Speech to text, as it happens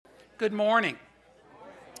Good morning.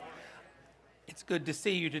 It's good to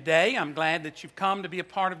see you today. I'm glad that you've come to be a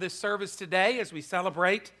part of this service today as we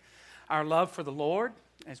celebrate our love for the Lord,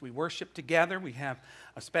 as we worship together. We have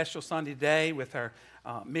a special Sunday today with our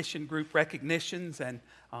mission group recognitions, and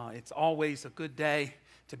it's always a good day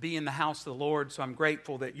to be in the house of the Lord, so I'm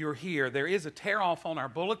grateful that you're here. There is a tear-off on our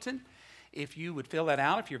bulletin. If you would fill that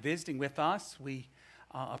out, if you're visiting with us, we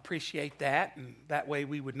appreciate that, and that way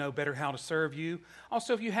we would know better how to serve you.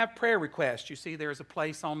 Also, if you have prayer requests, you see there's a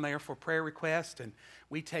place on there for prayer requests, and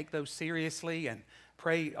we take those seriously and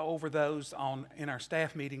pray over those in our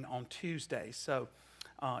staff meeting on Tuesday. So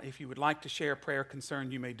if you would like to share a prayer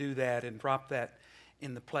concern, you may do that and drop that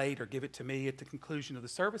in the plate or give it to me at the conclusion of the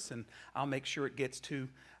service, and I'll make sure it gets to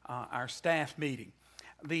our staff meeting.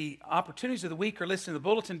 The opportunities of the week are listed in the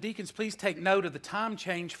bulletin. Deacons, please take note of the time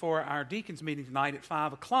change for our deacons meeting tonight at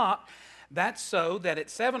 5 o'clock. That's so that at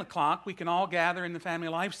 7 o'clock we can all gather in the Family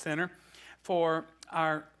Life Center for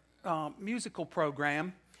our musical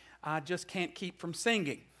program, I Just Can't Keep From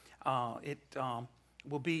Singing. It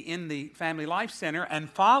will be in the Family Life Center, and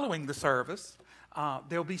following the service,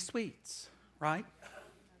 there'll be sweets, right?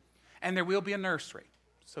 And there will be a nursery.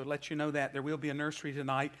 So to let you know that there will be a nursery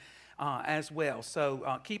tonight as well.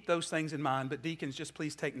 So keep those things in mind. But deacons, just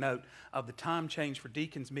please take note of the time change for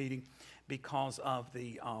deacons meeting because of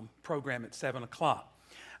the program at 7 o'clock.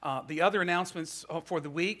 The other announcements for the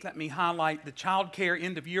week, let me highlight the child care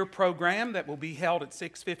end-of-year program that will be held at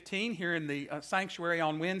 6:15 here in the sanctuary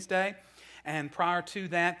on Wednesday. And prior to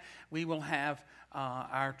that, we will have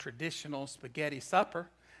our traditional spaghetti supper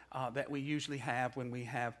that we usually have when we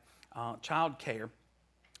have child care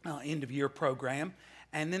end-of-year program.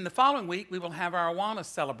 And then the following week, we will have our Awana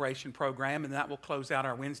celebration program, and that will close out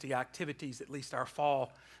our Wednesday activities, at least our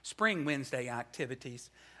spring Wednesday activities.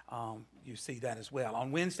 You see that as well.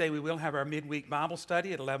 On Wednesday, we will have our midweek Bible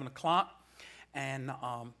study at 11 o'clock. And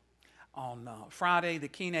on Friday, the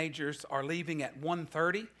teenagers are leaving at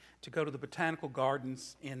 1:30 to go to the Botanical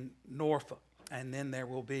Gardens in Norfolk. And then there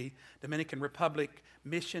will be Dominican Republic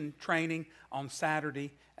mission training on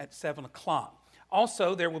Saturday at 7 o'clock.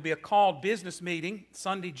 Also, there will be a called business meeting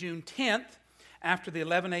Sunday, June 10th, after the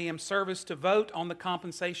 11 a.m. service to vote on the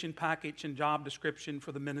compensation package and job description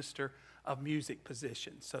for the Minister of Music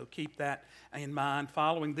position. So keep that in mind.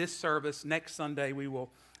 Following this service, next Sunday, we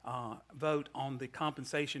will vote on the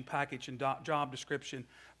compensation package and job description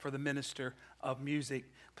for the Minister of Music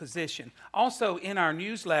position. Also, in our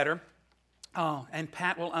newsletter, and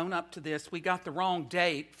Pat will own up to this, we got the wrong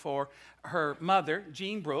date for her mother,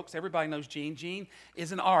 Jean Brooks. Everybody knows Jean. Jean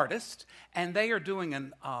is an artist, and they are doing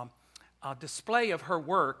a display of her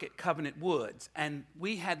work at Covenant Woods. And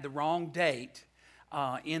we had the wrong date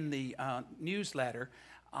in the newsletter.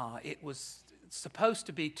 It was supposed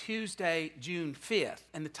to be Tuesday, June 5th.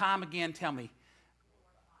 And the time again, tell me,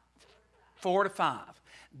 4 to 5.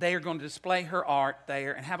 They are going to display her art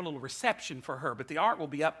there and have a little reception for her. But the art will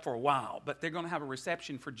be up for a while. But they're going to have a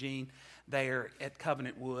reception for Jean there at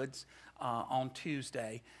Covenant Woods on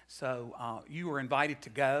Tuesday. So you are invited to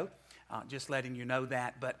go, just letting you know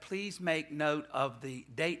that. But please make note of the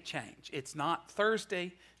date change. It's not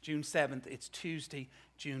Thursday, June 7th. It's Tuesday,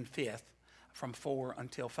 June 5th from 4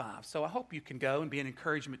 until 5. So I hope you can go and be an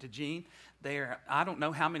encouragement to Jean there. I don't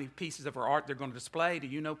know how many pieces of her art they're going to display. Do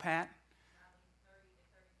you know, Pat?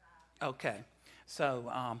 Okay,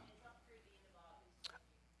 so,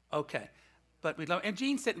 okay, but we love, and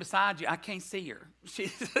Jean's sitting beside you. I can't see her.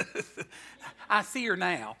 I see her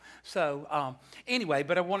now. So anyway,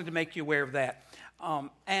 but I wanted to make you aware of that.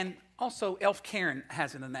 And also, Elf Karen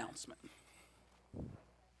has an announcement.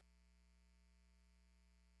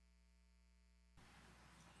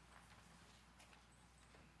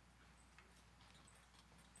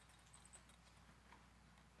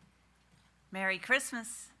 Merry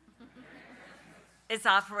Christmas. It's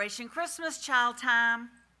Operation Christmas Child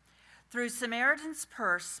time. Through Samaritan's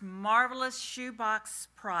Purse marvelous shoebox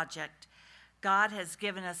project, God has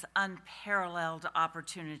given us unparalleled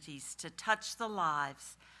opportunities to touch the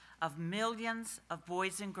lives of millions of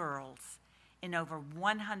boys and girls in over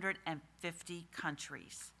 150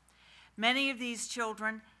 countries. Many of these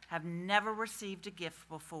children have never received a gift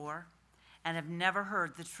before and have never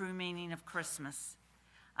heard the true meaning of Christmas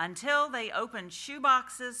until they open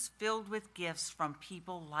shoeboxes filled with gifts from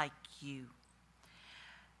people like you.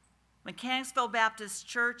 Mechanicsville Baptist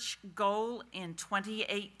Church goal in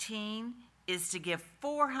 2018 is to give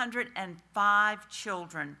 405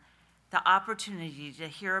 children the opportunity to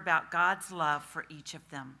hear about God's love for each of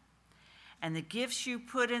them. And the gifts you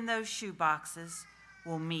put in those shoeboxes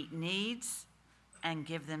will meet needs and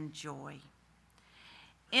give them joy.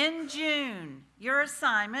 In June, your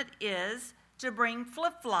assignment is to bring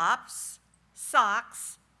flip-flops,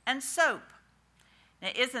 socks, and soap. Now,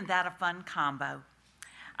 isn't that a fun combo?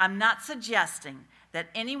 I'm not suggesting that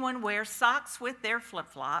anyone wears socks with their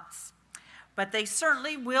flip-flops, but they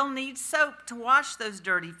certainly will need soap to wash those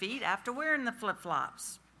dirty feet after wearing the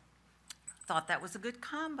flip-flops. Thought that was a good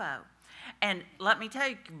combo. And let me tell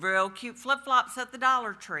you, real cute flip-flops at the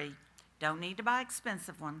Dollar Tree. Don't need to buy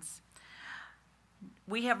expensive ones.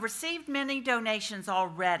 We have received many donations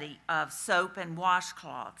already of soap and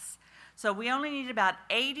washcloths. So we only need about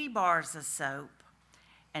 80 bars of soap.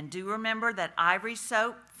 And do remember that ivory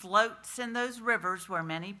soap floats in those rivers where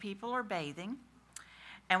many people are bathing.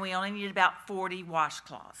 And we only need about 40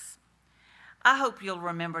 washcloths. I hope you'll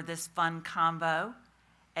remember this fun combo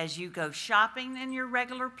as you go shopping in your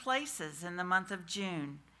regular places in the month of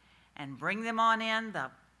June. And bring them on in.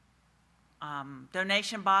 The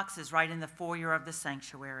donation box is right in the foyer of the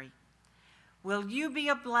sanctuary. Will you be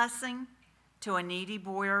a blessing to a needy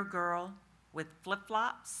boy or girl with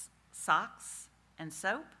flip-flops, socks, and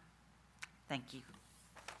soap? Thank you.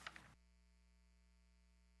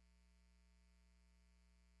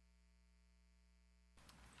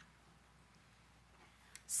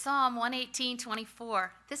 Psalm 118:24.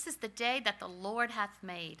 This is the day that the Lord hath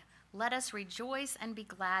made. Let us rejoice and be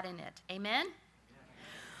glad in it. Amen?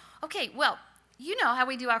 Okay, well, you know how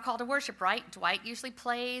we do our call to worship, right? Dwight usually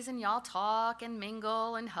plays and y'all talk and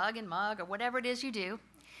mingle and hug and mug or whatever it is you do.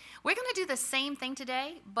 We're going to do the same thing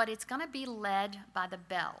today, but it's going to be led by the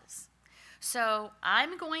bells. So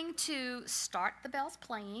I'm going to start the bells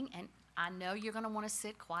playing, and I know you're going to want to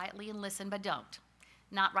sit quietly and listen, but don't.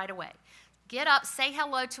 Not right away. Get up, say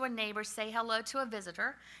hello to a neighbor, say hello to a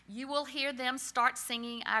visitor. You will hear them start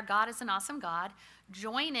singing, Our God is an Awesome God.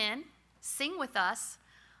 Join in, sing with us.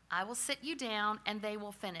 I will sit you down, and they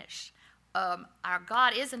will finish. Our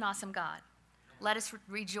God is an awesome God. Let us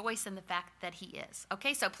rejoice in the fact that he is.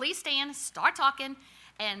 Okay, so please stand, start talking,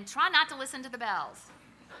 and try not to listen to the bells.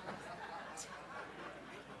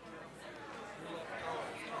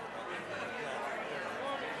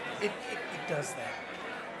 It does that.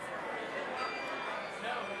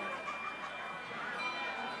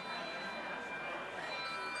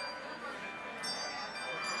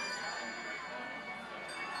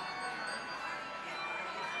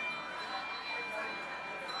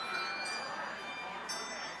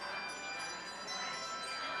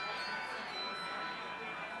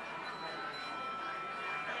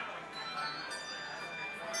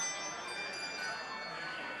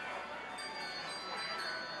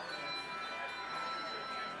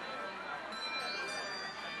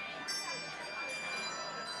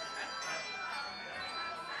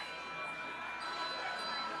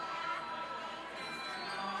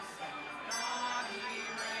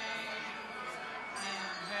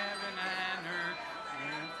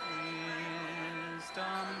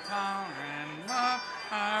 Power and love.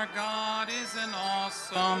 Our God is an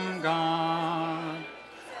awesome God.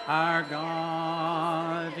 Our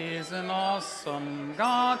God is an awesome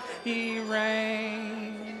God. He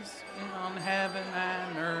reigns on heaven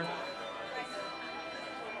and earth.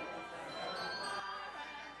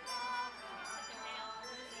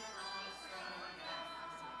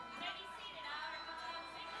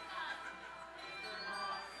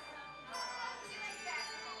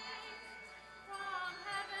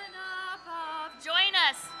 Join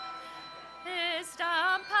us.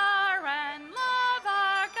 Wisdom, power, and love,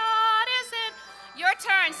 our God is in. Your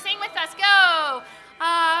turn. Sing with us. Go.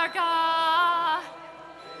 Our God.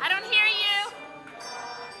 I don't hear you.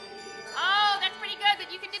 Oh, that's pretty good,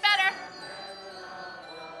 but you can do better.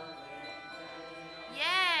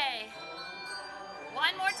 Yay.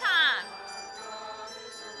 One more time.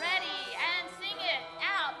 Ready, and sing it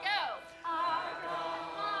out. Go. Our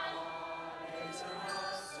God. Is an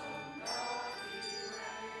awesome God.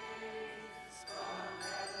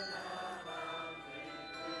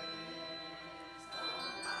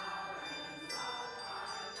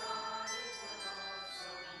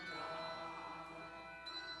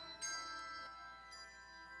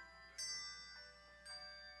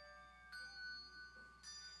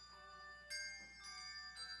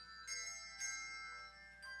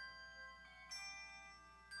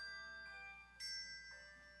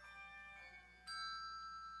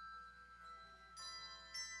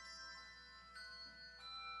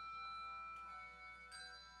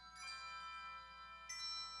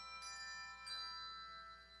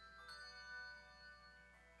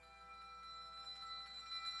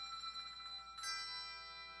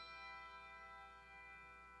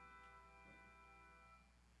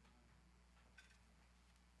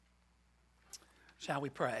 Shall we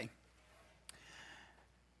pray?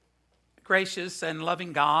 Gracious and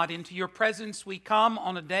loving God, into your presence we come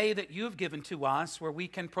on a day that you have given to us where we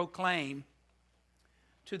can proclaim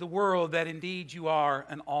to the world that indeed you are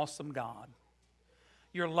an awesome God.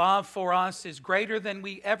 Your love for us is greater than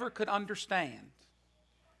we ever could understand.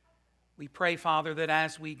 We pray, Father, that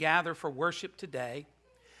as we gather for worship today,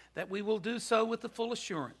 that we will do so with the full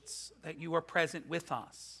assurance that you are present with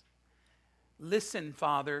us. Listen,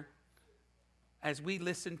 Father, as we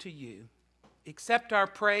listen to you. Accept our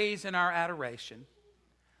praise and our adoration.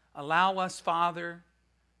 Allow us, Father,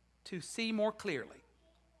 to see more clearly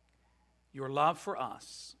your love for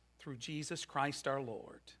us through Jesus Christ our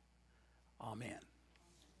Lord. Amen.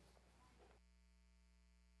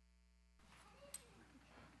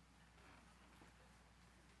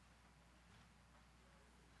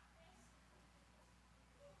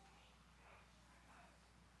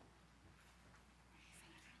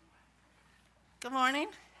 Good morning.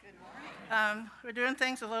 We're doing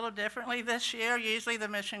things a little differently this year. Usually the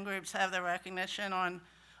mission groups have their recognition on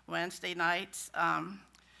Wednesday nights.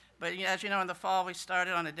 But as you know, in the fall we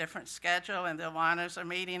started on a different schedule, and the Awanas are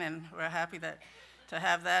meeting, and we're happy to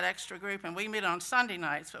have that extra group. And we meet on Sunday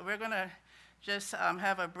nights, but we're going to just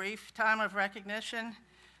have a brief time of recognition.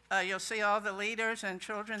 You'll see all the leaders and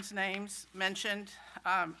children's names mentioned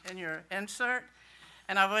in your insert.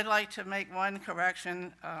 And I would like to make one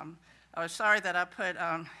correction. I was sorry that I put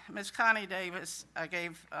Ms. Connie Davis, I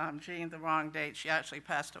gave Jean the wrong date. She actually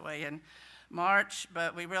passed away in March,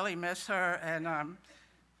 but we really miss her, and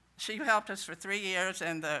she helped us for 3 years,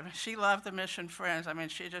 and she loved the Mission Friends. I mean,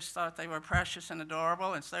 she just thought they were precious and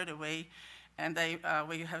adorable, and so do we, and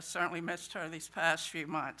we have certainly missed her these past few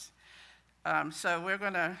months. So we're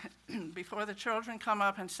going to, before the children come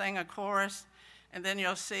up and sing a chorus, and then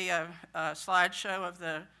you'll see a slideshow of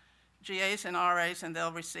the GAs and RAs, and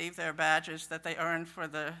they'll receive their badges that they earned for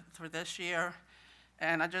this year.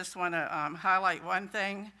 And I just want to highlight one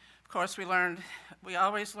thing. Of course, we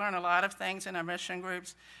always learn a lot of things in our mission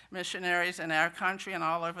groups, missionaries in our country and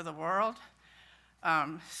all over the world.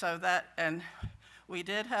 And we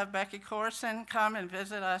did have Becky Corson come and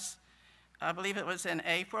visit us. I believe it was in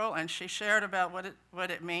April, and she shared about what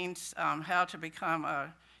it means, how to become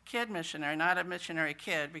a kid missionary, not a missionary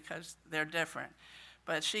kid, because they're different.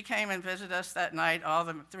 But she came and visited us that night, all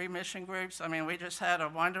the 3 mission groups. I mean, we just had a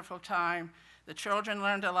wonderful time. The children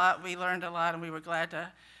learned a lot, we learned a lot, and we were glad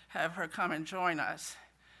to have her come and join us.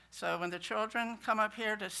 So when the children come up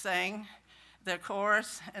here to sing their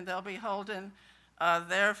chorus, and they'll be holding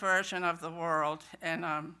their version of The World.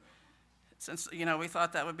 And since, we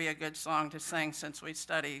thought that would be a good song to sing since we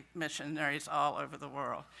study missionaries all over the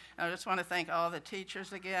world. And I just want to thank all the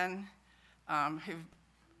teachers again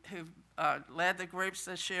who've led the groups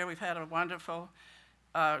this year. We've had a wonderful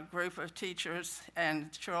group of teachers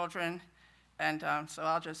and children, and so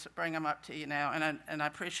I'll just bring them up to you now. And I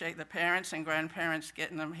appreciate the parents and grandparents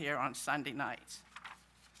getting them here on Sunday nights.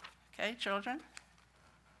 Okay, children?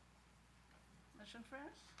 Mission Friends?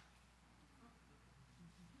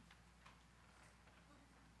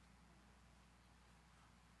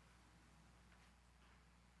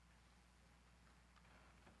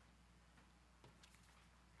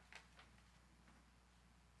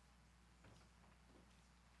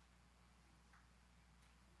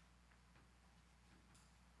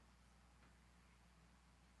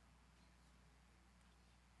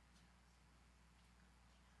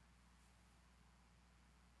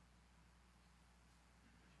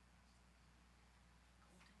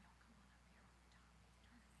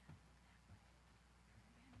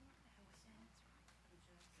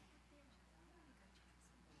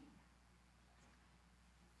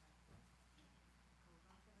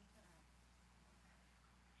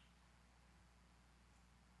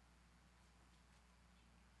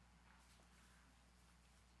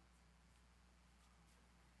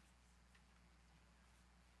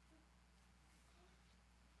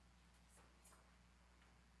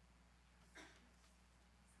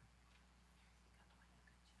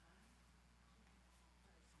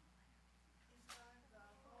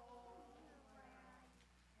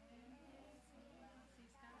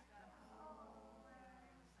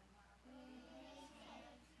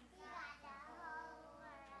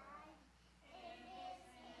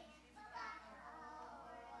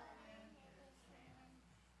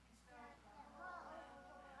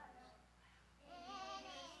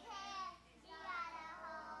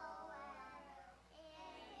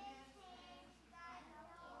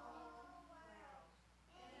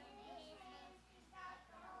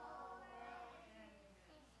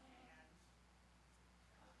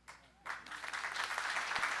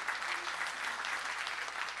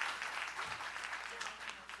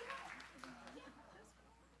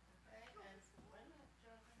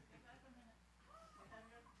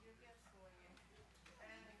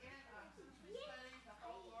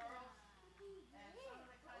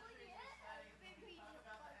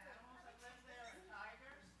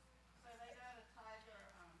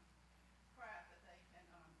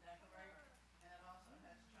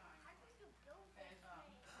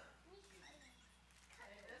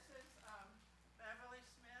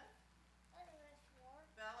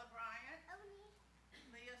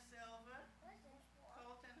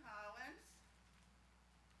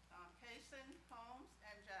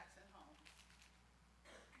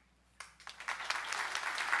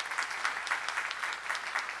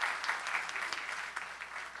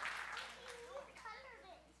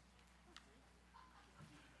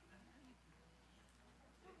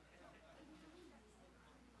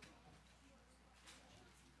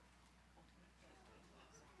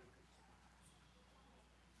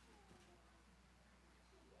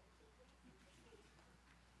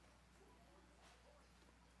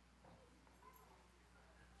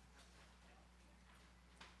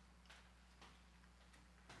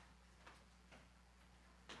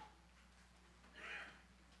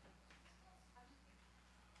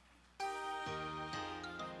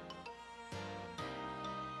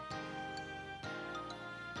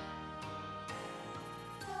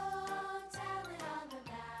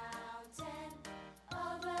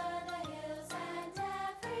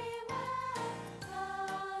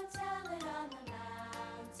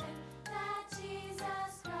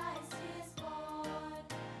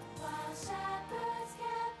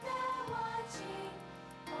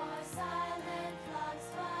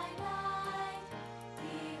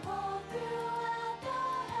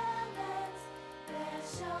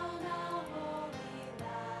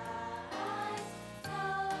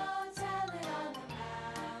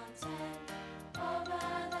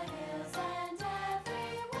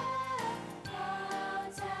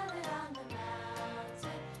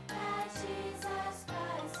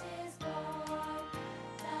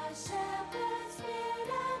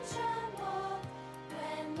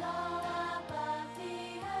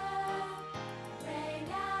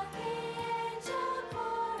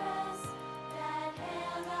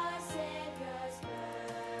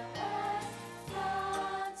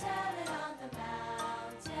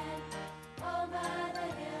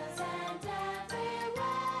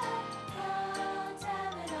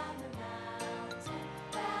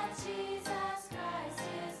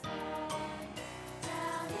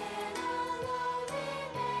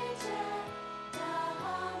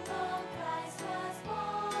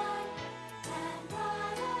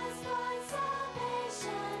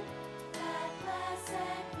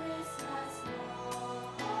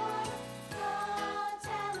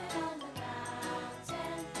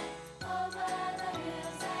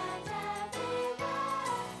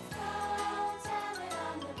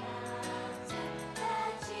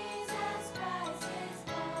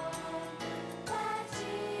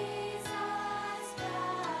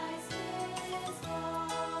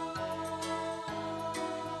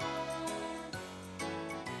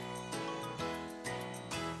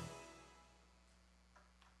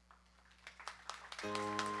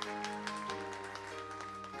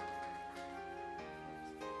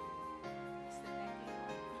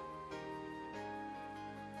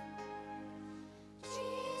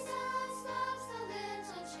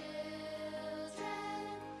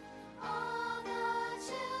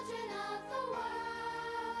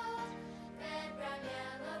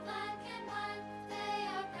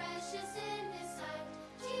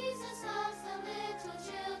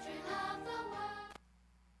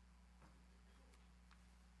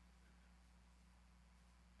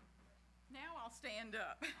 stand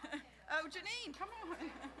up. Oh, Janine, come on.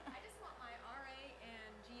 I just want my RA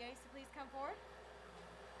and GAs to please come forward.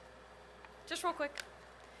 Just real quick.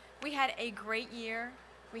 We had a great year.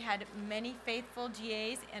 We had many faithful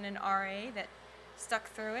GAs and an RA that stuck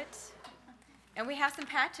through it. And we have some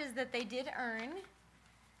patches that they did earn.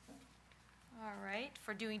 All right,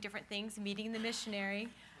 for doing different things, meeting the missionary,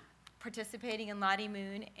 participating in Lottie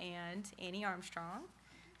Moon and Annie Armstrong.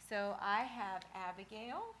 So I have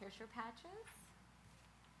Abigail, here's your patches,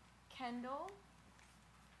 Kendall,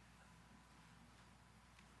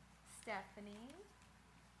 Stephanie,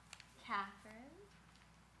 Catherine,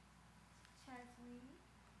 Chesley,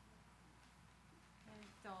 and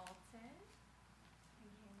Dalton.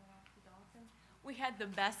 We had the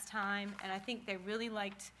best time, and I think they really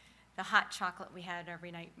liked the hot chocolate we had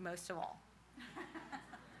every night most of all.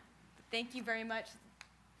 Thank you very much.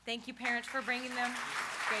 Thank you, parents, for bringing them.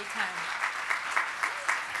 Great time.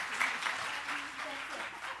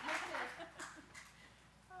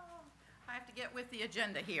 I have to get with the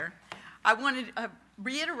agenda here. I want to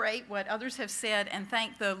reiterate what others have said and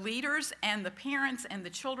thank the leaders and the parents and the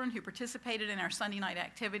children who participated in our Sunday night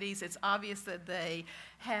activities. It's obvious that they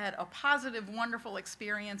had a positive, wonderful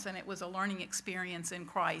experience, and it was a learning experience in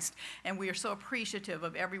Christ. And we are so appreciative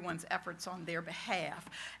of everyone's efforts on their behalf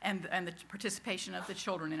and the participation of the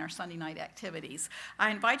children in our Sunday night activities. I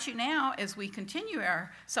invite you now, as we continue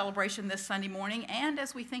our celebration this Sunday morning and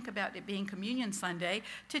as we think about it being Communion Sunday,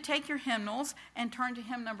 to take your hymnals and turn to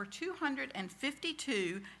hymn number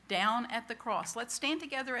 252, Down at the Cross. Let's stand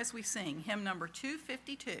together as we sing hymn number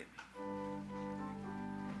 252.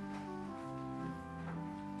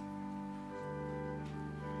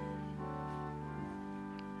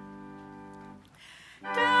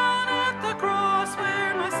 Down at the cross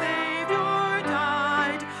where my Savior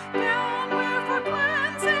died, down where for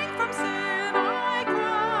cleansing from sin I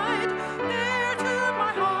cried, there to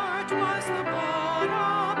my heart was the blood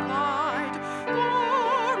applied.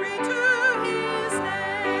 Glory to his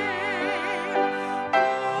name,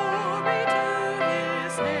 glory to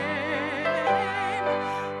his name,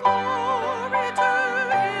 glory to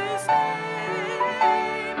his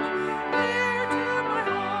name. There to my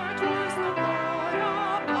heart was the blood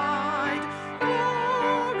applied.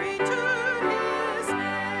 Glory to his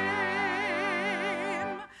name.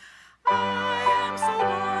 I am so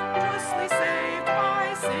wondrously saved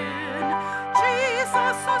by sin.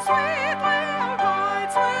 Jesus so sweetly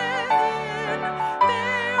abides within.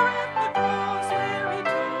 There at the cross where he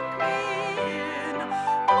took me in.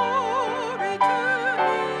 Glory to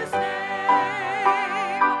his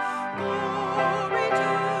name. Glory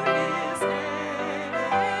to his name.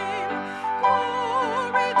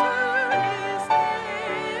 Glory to his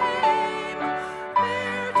name.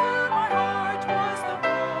 There to my heart was the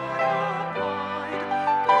blood applied.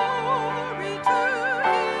 Glory to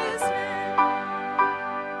his name.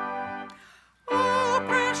 Oh,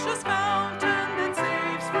 precious fountain that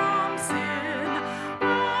saves from sin, I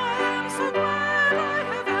am so glad I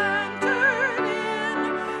have entered in.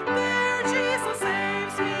 There Jesus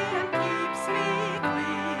saves me and keeps me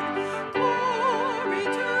clean. Glory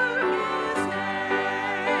to his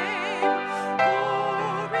name.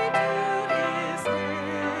 Glory to his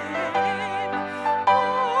name.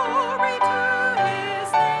 Glory to his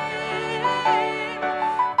name.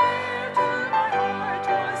 There to my heart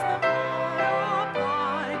was the blood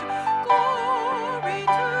applied. Glory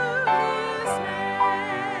to his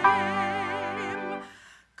name.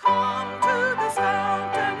 Come to this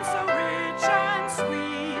fountain so rich and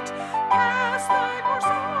sweet. Cast thy poor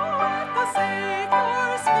soul at the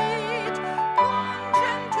Savior's feet. Plunge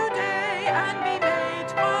in today and be made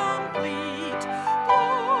complete.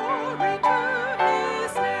 Glory to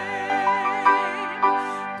his name.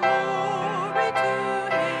 Glory to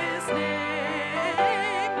his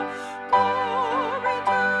name. Glory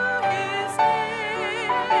to his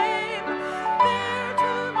name. There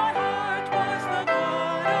to my heart was the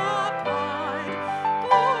blood applied.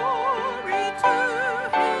 Glory to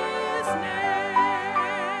his name.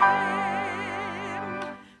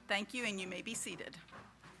 Thank you, and you may be seated.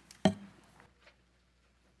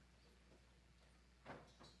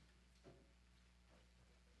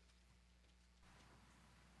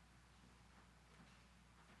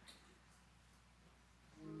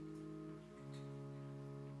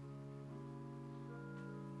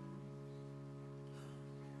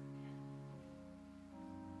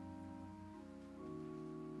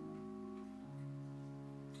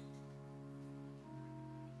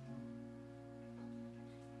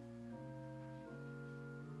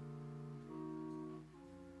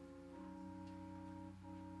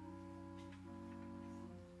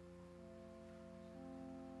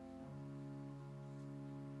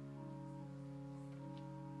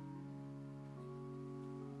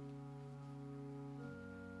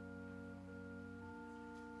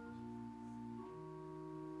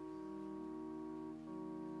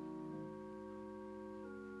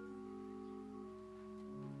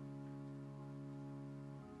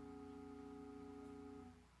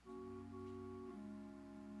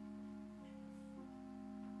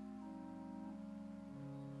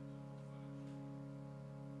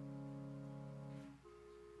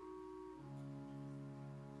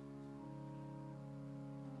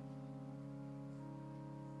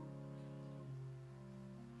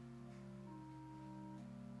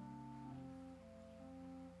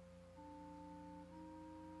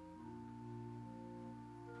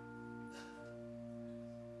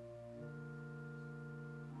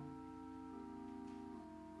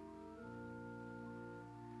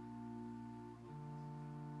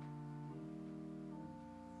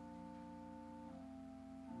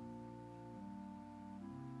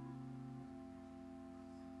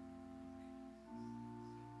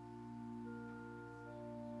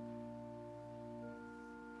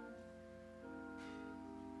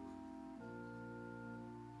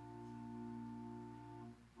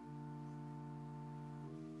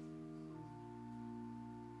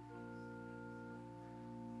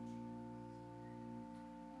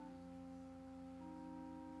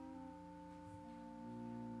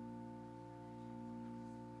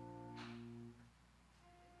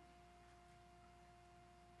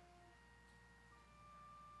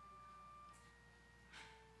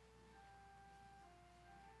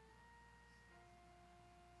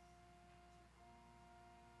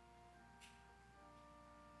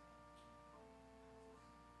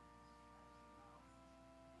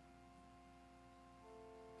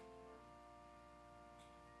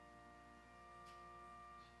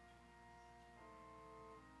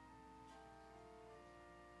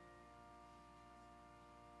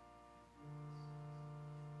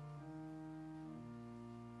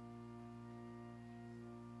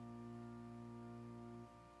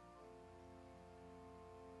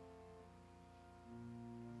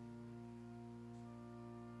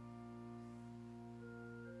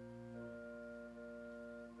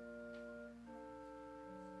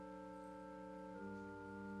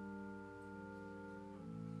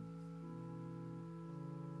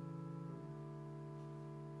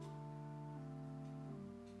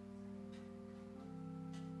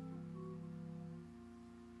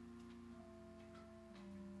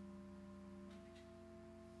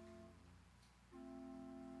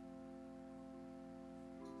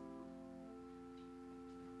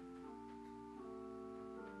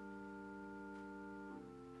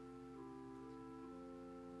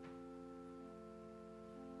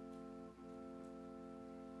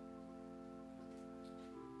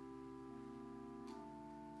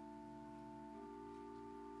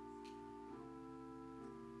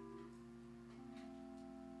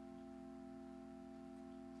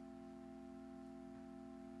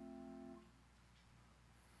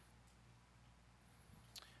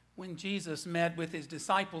 when Jesus met with his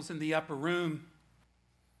disciples in the upper room,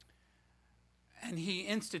 and he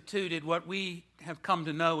instituted what we have come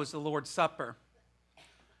to know as the Lord's Supper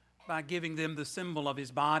by giving them the symbol of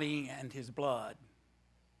his body and his blood.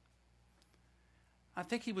 I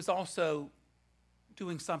think he was also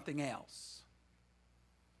doing something else.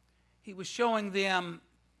 He was showing them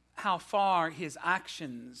how far his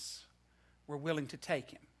actions were willing to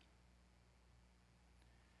take him.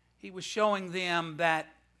 He was showing them that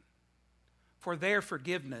for their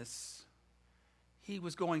forgiveness, he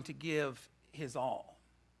was going to give his all.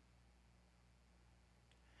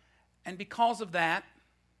 And because of that,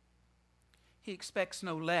 he expects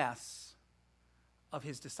no less of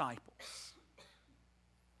his disciples.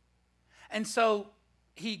 And so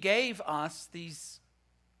he gave us these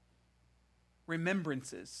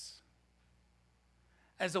remembrances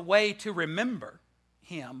as a way to remember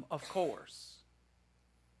him, of course,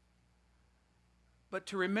 but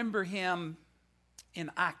to remember him in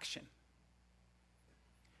action,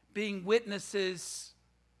 being witnesses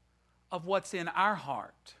of what's in our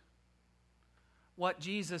heart, what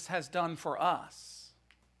Jesus has done for us.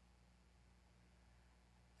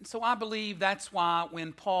 And so I believe that's why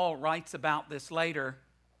when Paul writes about this later,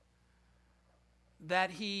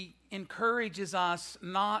 that he encourages us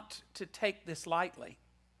not to take this lightly,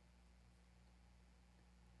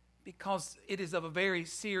 because it is of a very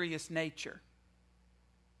serious nature.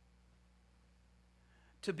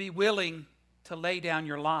 To be willing to lay down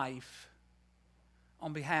your life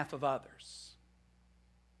on behalf of others.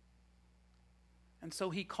 And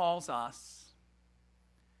so he calls us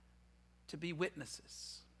to be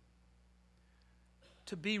witnesses,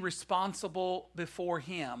 to be responsible before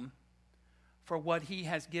him for what he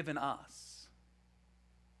has given us.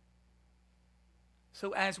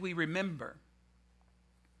 So as we remember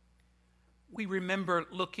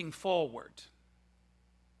looking forward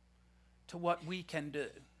to what we can do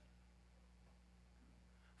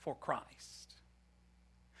for Christ.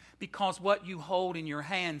 Because what you hold in your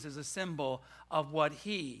hands is a symbol of what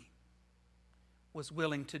he was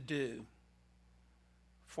willing to do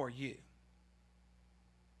for you.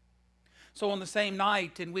 So on the same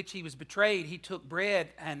night in which he was betrayed, he took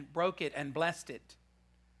bread and broke it and blessed it.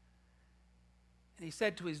 And he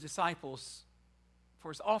said to his disciples, "For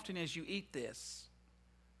as often as you eat this,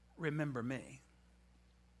 remember me."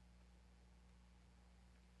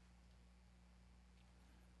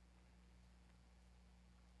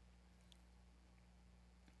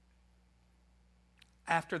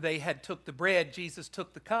 After they had took the bread, Jesus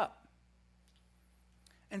took the cup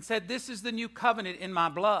and said, "This is the new covenant in my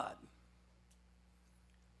blood.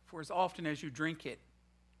 For as often as you drink it,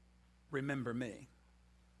 remember me."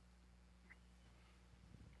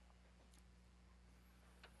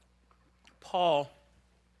 Paul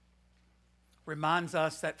reminds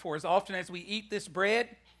us that for as often as we eat this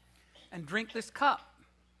bread and drink this cup,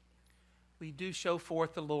 we do show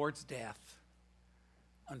forth the Lord's death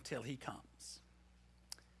until he comes.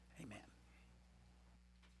 Amen.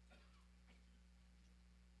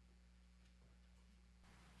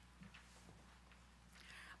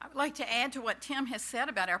 I would like to add to what Tim has said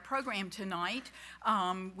about our program tonight.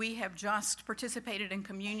 We have just participated in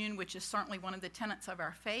communion, which is certainly one of the tenets of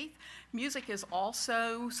our faith. Music is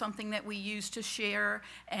also something that we use to share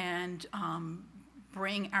and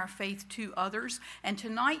bring our faith to others. And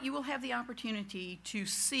tonight you will have the opportunity to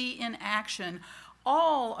see in action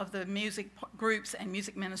all of the music groups and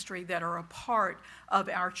music ministry that are a part of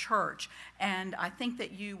our church. And I think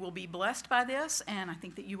that you will be blessed by this, and I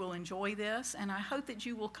think that you will enjoy this, and I hope that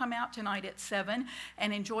you will come out tonight at 7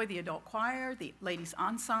 and enjoy the adult choir, the ladies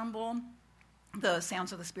ensemble, the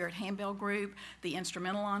Sounds of the Spirit handbell group, the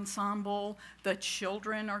instrumental ensemble. The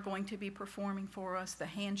children are going to be performing for us, the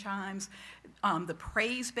hand chimes. The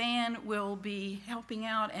praise band will be helping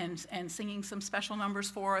out and singing some special numbers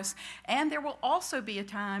for us. And there will also be a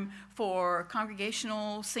time for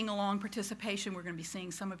congregational sing-along participation. We're going to be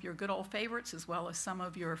singing some of your good old favorites as well as some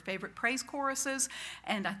of your favorite praise choruses.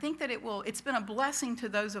 And I think that it's been a blessing to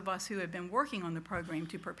those of us who have been working on the program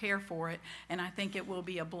to prepare for it. And I think it will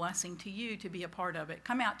be a blessing to you to be a part of it.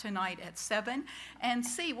 Come out tonight at 7 and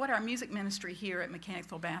see what our music ministry here at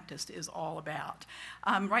Mechanicsville Baptist is all about.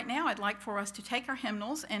 Right now, I'd like for us to take our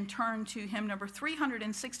hymnals and turn to hymn number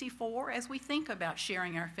 364 as we think about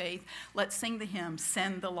sharing our faith. Let's sing the hymn,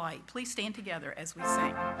 Send the Light. Please stand together as we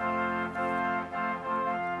sing.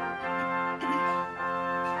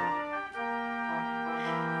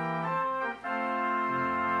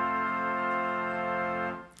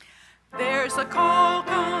 There's a call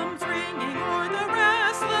comes ringing o'er the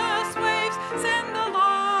restless waves. Send the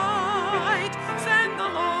light, send the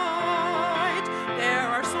light. There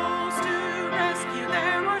are souls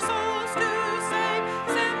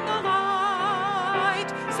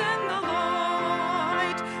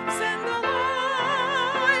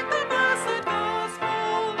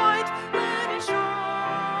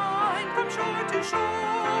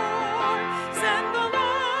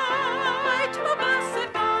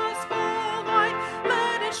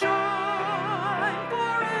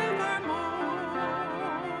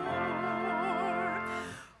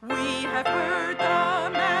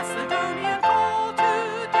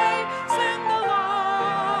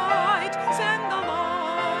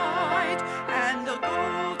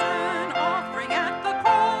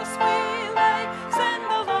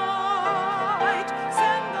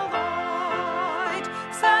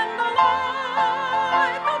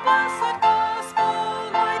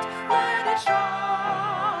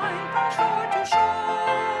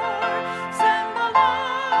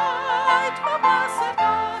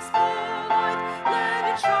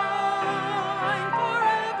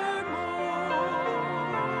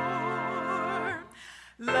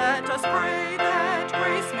us pray that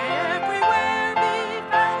grace may everywhere be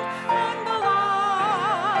found. And the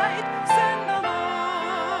light, send the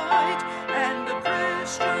light, and the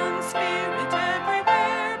Christian spirit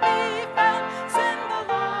everywhere be found. Send the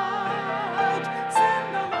light,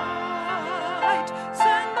 send the light,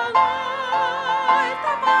 send the light,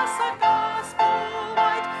 the blessed gospel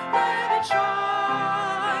light. Let it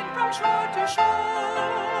shine from shore to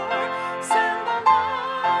shore. Send the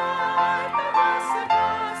light, the blessed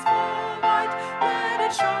gospel light. Let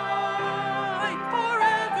it shine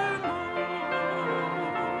forevermore.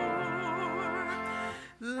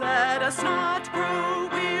 Let us not grow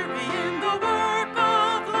weary in the work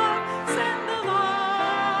of love. Send the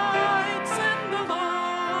light, send the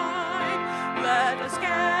light. Let us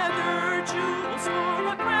gather jewels for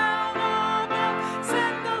a crown above.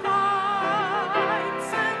 Send the light,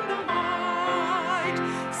 send the light,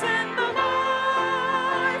 send the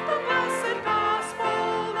light, the blessed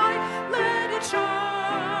gospel light. Let it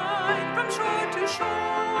shine from shore to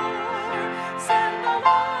shore. Send the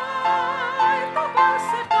light, the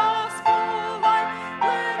blessed gospel light.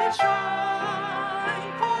 Let it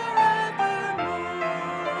shine forevermore.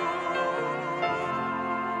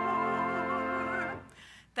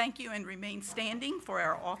 Thank you, and remain standing for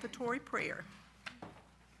our offertory prayer.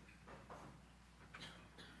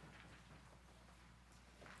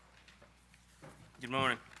 Good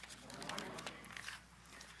morning.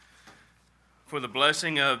 For the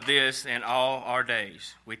blessing of this and all our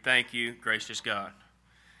days, we thank you, gracious God.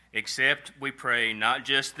 Accept, we pray, not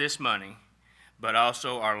just this money, but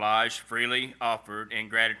also our lives freely offered in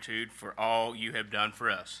gratitude for all you have done for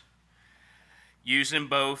us. Use them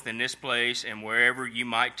both in this place and wherever you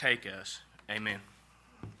might take us. Amen.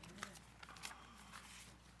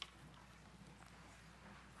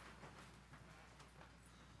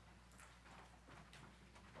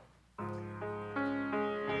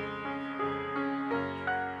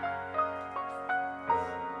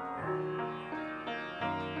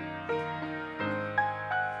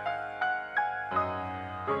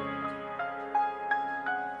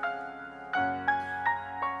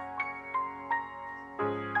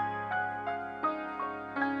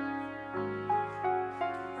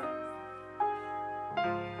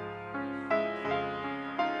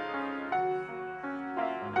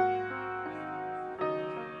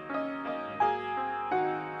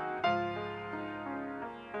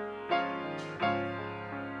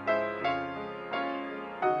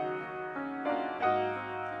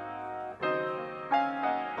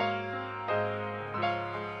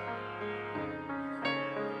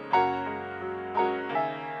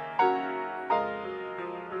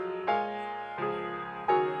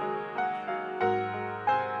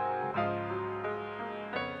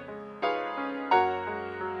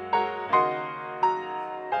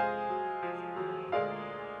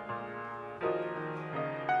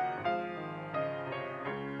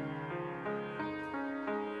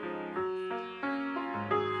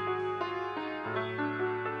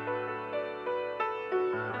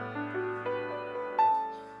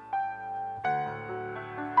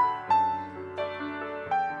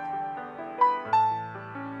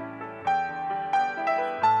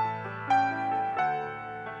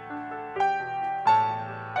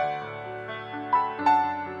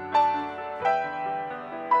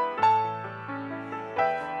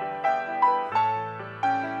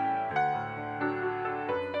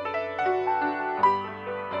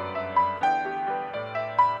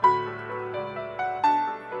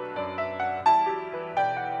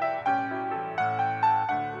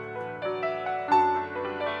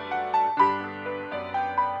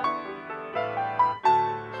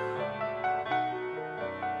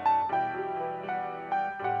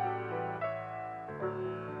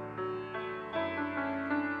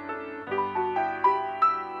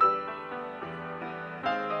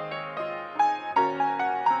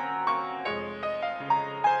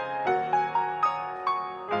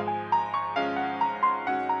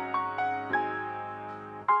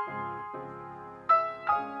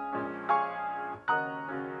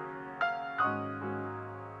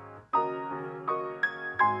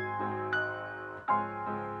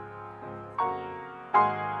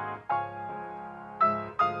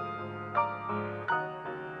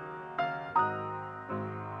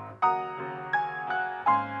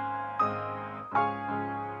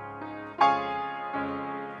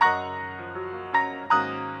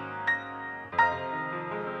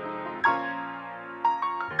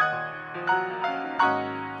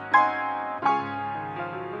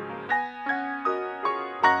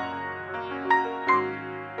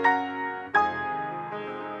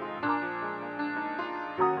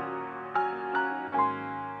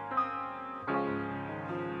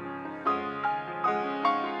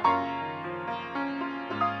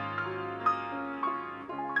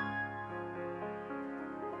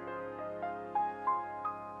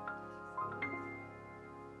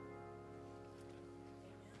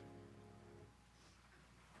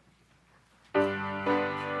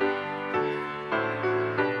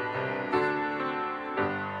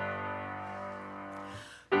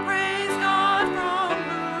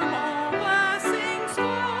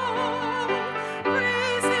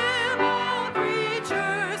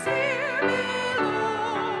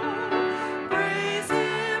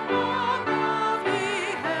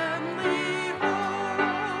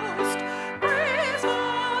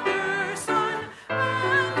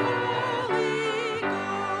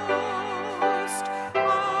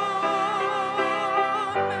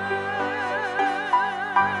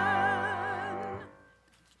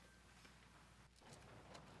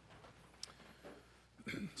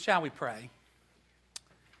 Shall we pray?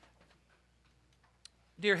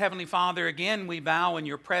 Dear Heavenly Father, again we bow in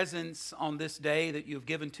your presence on this day that you have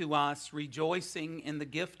given to us, rejoicing in the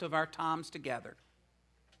gift of our times together.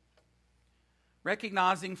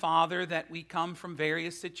 Recognizing, Father, that we come from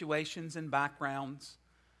various situations and backgrounds,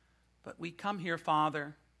 but we come here,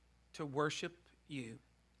 Father, to worship you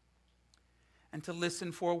and to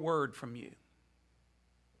listen for a word from you.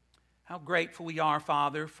 How grateful we are,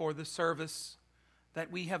 Father, for the service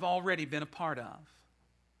that we have already been a part of.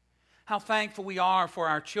 How thankful we are for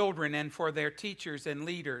our children and for their teachers and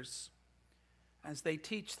leaders as they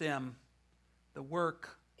teach them the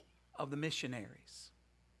work of the missionaries.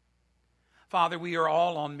 Father, we are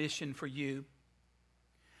all on mission for you.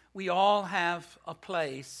 We all have a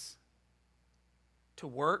place to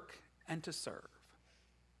work and to serve.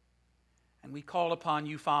 And we call upon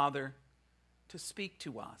you, Father, to speak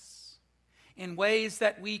to us in ways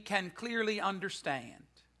that we can clearly understand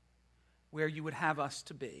where you would have us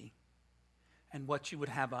to be and what you would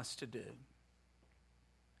have us to do.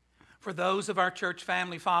 For those of our church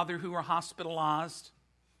family, Father, who are hospitalized,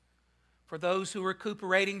 for those who are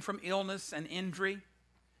recuperating from illness and injury,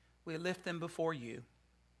 we lift them before you.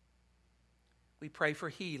 We pray for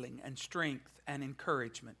healing and strength and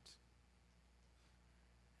encouragement.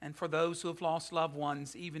 And for those who have lost loved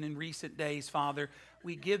ones, even in recent days, Father,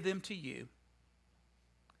 we give them to you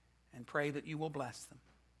and pray that you will bless them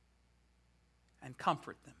and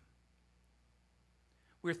comfort them.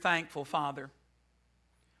 We're thankful, Father,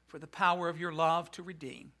 for the power of your love to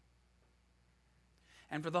redeem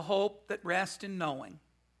and for the hope that rests in knowing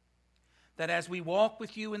that as we walk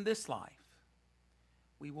with you in this life,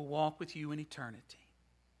 we will walk with you in eternity.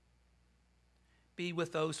 Be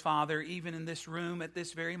with those, Father, even in this room at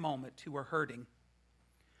this very moment, who are hurting,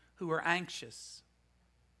 who are anxious,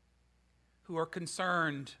 who are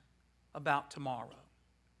concerned about tomorrow.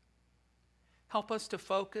 Help us to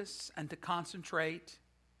focus and to concentrate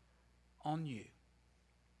on you.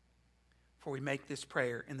 For we make this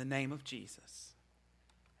prayer in the name of Jesus.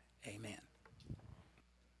 Amen.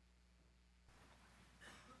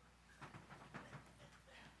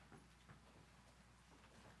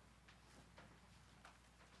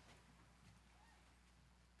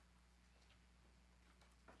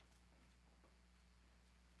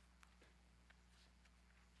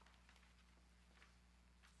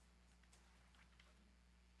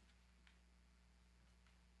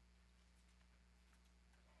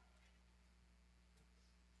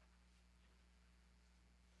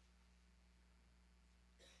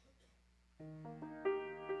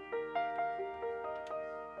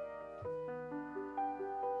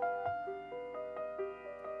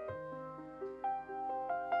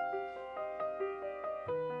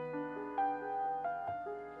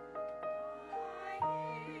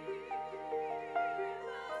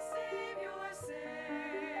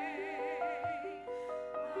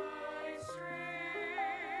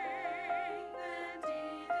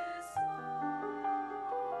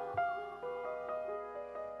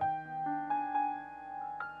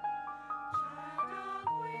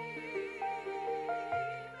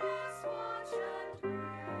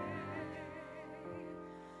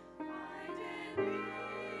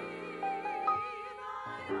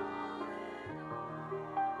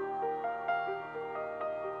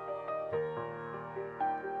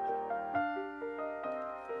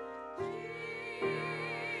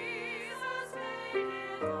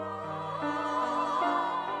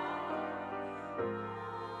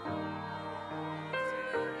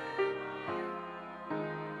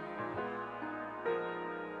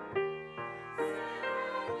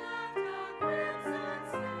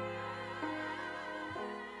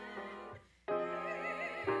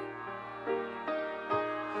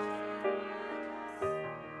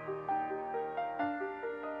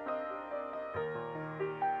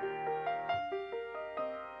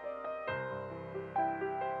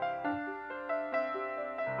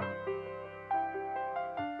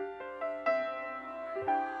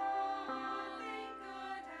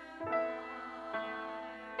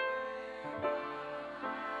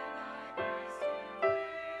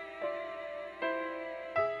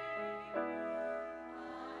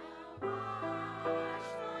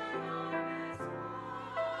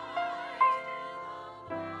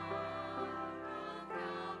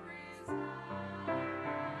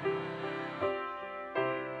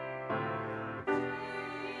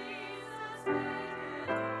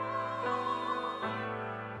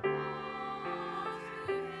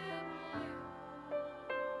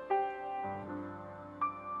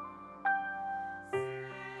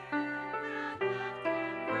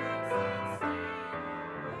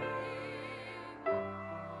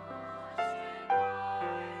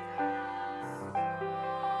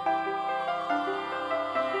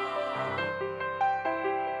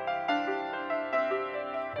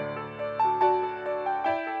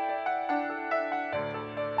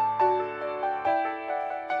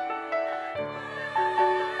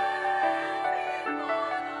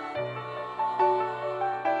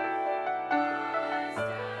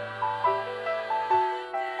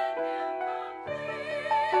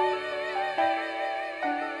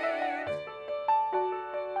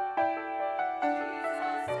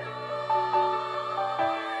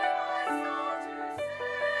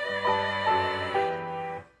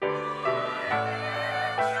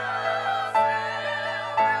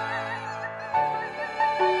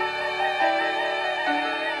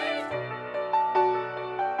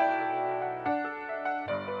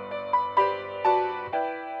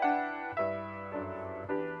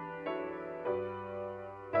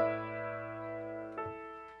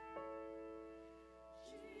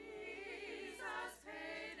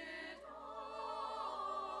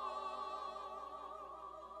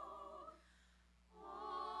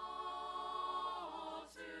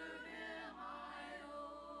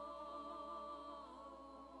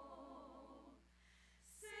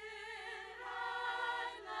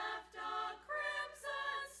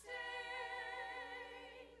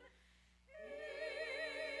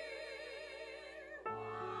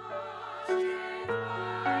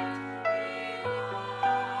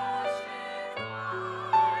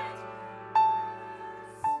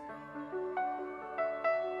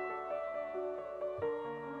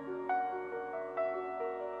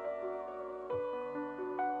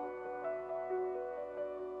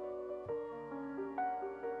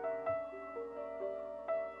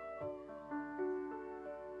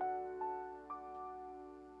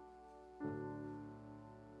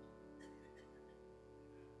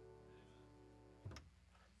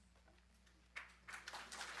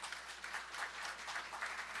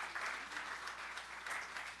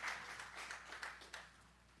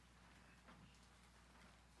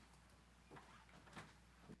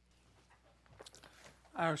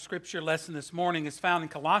 Our scripture lesson this morning is found in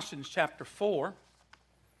Colossians chapter 4,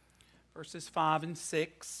 verses 5 and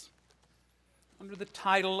 6, under the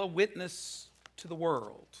title, A Witness to the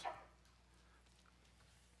World.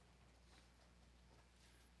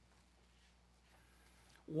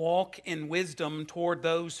 Walk in wisdom toward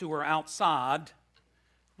those who are outside,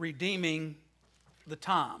 redeeming the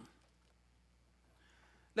time.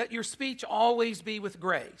 Let your speech always be with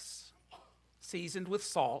grace, seasoned with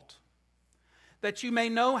salt, that you may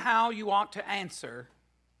know how you ought to answer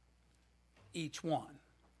each one.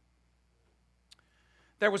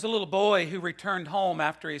 There was a little boy who returned home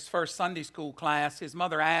after his first Sunday school class. His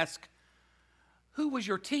mother asked, "Who was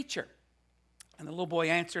your teacher?" And the little boy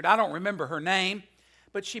answered, "I don't remember her name,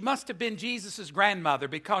 but she must have been Jesus' grandmother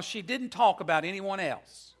because she didn't talk about anyone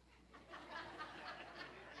else."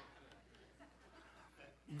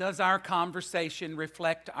 Does our conversation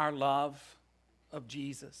reflect our love of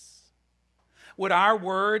Jesus? Would our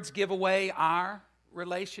words give away our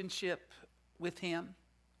relationship with Him?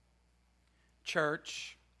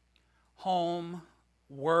 Church, home,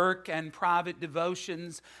 work, and private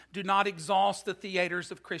devotions do not exhaust the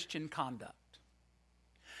theaters of Christian conduct.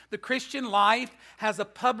 The Christian life has a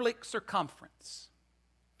public circumference.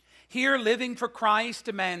 Here, living for Christ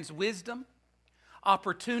demands wisdom,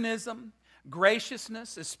 opportunism,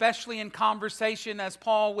 graciousness, especially in conversation, as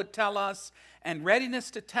Paul would tell us, and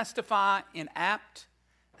readiness to testify in apt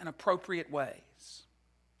and appropriate ways.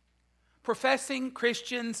 Professing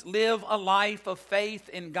Christians live a life of faith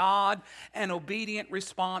in God and obedient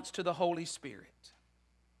response to the Holy Spirit.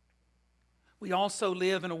 We also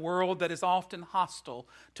live in a world that is often hostile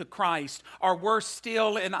to Christ, or worse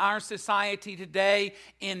still, in our society today,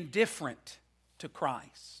 indifferent to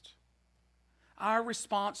Christ. Our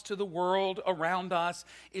response to the world around us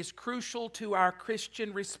is crucial to our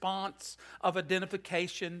Christian response of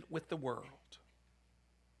identification with the world.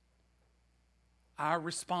 Our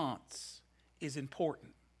response is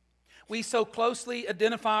important. We so closely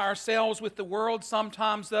identify ourselves with the world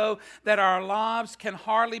sometimes, though, that our lives can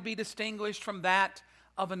hardly be distinguished from that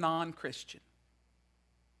of a non-Christian.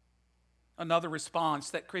 Another response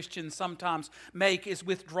that Christians sometimes make is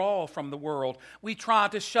withdrawal from the world. We try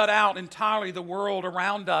to shut out entirely the world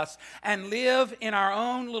around us and live in our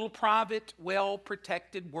own little private,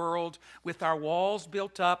 well-protected world with our walls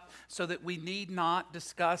built up so that we need not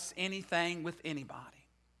discuss anything with anybody.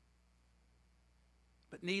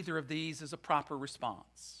 But neither of these is a proper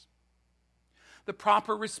response. The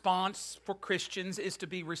proper response for Christians is to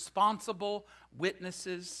be responsible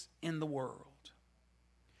witnesses in the world.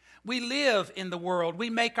 We live in the world.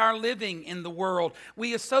 We make our living in the world.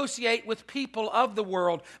 We associate with people of the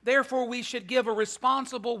world. Therefore, we should give a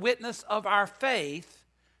responsible witness of our faith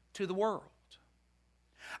to the world.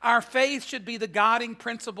 Our faith should be the guiding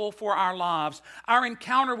principle for our lives. Our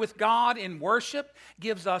encounter with God in worship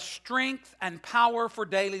gives us strength and power for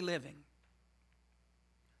daily living.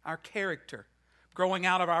 Our character, growing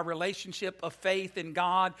out of our relationship of faith in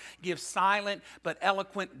God, gives silent but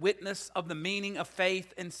eloquent witness of the meaning of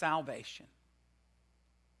faith and salvation.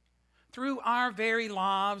 Through our very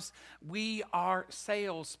lives, we are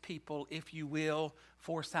salespeople, if you will,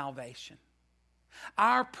 for salvation.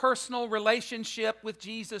 Our personal relationship with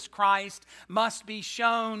Jesus Christ must be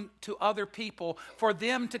shown to other people for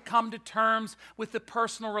them to come to terms with the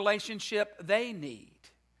personal relationship they need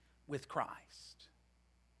with Christ.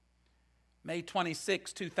 May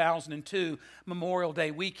 26, 2002, Memorial Day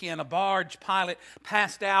weekend, a barge pilot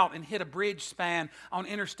passed out and hit a bridge span on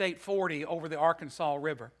Interstate 40 over the Arkansas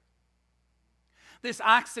River. This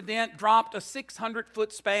accident dropped a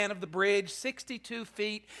 600-foot span of the bridge 62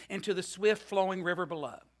 feet into the swift-flowing river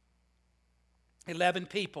below. 11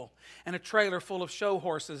 people and a trailer full of show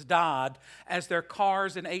horses died as their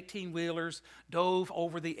cars and 18-wheelers dove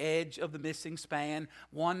over the edge of the missing span,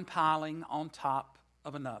 one piling on top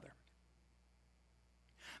of another.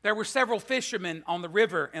 There were several fishermen on the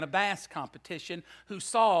river in a bass competition who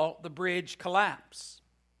saw the bridge collapse.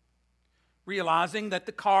 Realizing that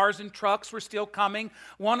the cars and trucks were still coming,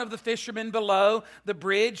 one of the fishermen below the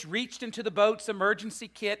bridge reached into the boat's emergency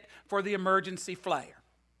kit for the emergency flare.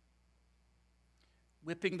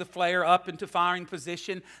 Whipping the flare up into firing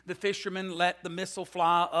position, the fisherman let the missile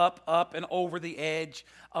fly up, and over the edge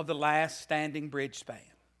of the last standing bridge span.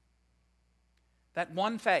 That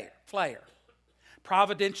one flare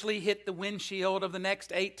providentially hit the windshield of the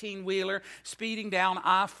next 18-wheeler speeding down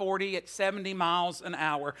I-40 at 70 miles an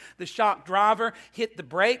hour. The shocked driver hit the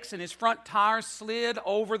brakes and his front tires slid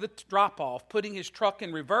over the drop-off, putting his truck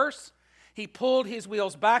in reverse. He pulled his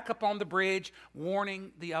wheels back up on the bridge,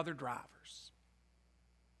 warning the other drivers.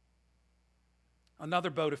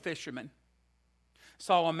 Another boat of fishermen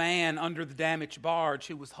saw a man under the damaged barge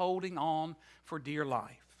who was holding on for dear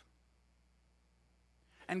life,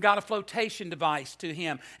 and got a flotation device to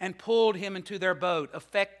him and pulled him into their boat,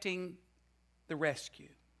 effecting the rescue.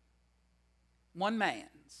 One man's,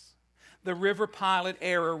 the river pilot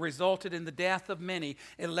error, resulted in the death of many.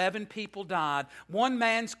 11 people died. One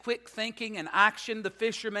man's quick thinking and action, the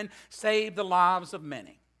fisherman, saved the lives of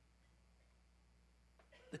many.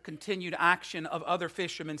 The continued action of other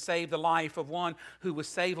fishermen saved the life of one who was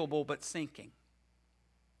savable but sinking.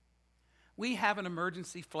 We have an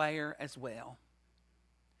emergency flare as well.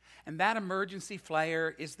 And that emergency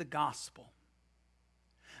flare is the gospel.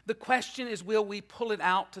 The question is, will we pull it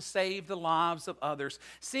out to save the lives of others?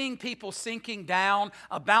 Seeing people sinking down,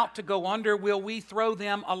 about to go under, will we throw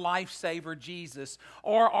them a lifesaver, Jesus?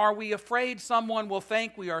 Or are we afraid someone will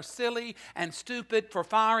think we are silly and stupid for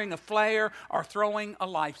firing a flare or throwing a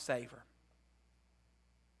lifesaver?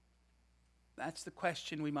 That's the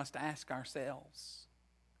question we must ask ourselves.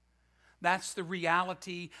 That's the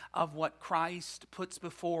reality of what Christ puts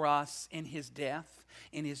before us in his death,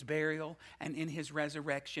 in his burial, and in his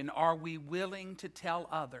resurrection. Are we willing to tell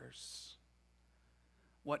others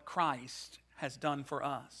what Christ has done for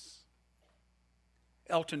us?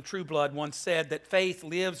 Elton Trueblood once said that faith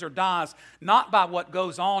lives or dies not by what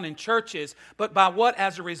goes on in churches, but by what,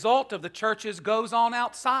 as a result of the churches, goes on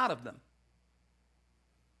outside of them.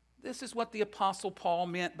 This is what the Apostle Paul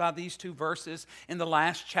meant by these two verses in the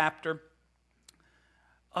last chapter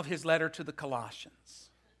of his letter to the Colossians.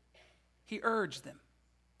 He urged them,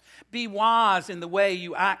 be wise in the way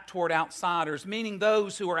you act toward outsiders, meaning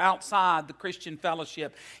those who are outside the Christian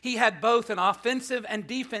fellowship. He had both an offensive and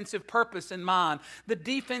defensive purpose in mind. The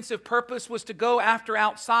defensive purpose was to go after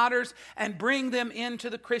outsiders and bring them into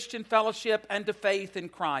the Christian fellowship and to faith in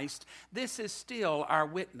Christ. This is still our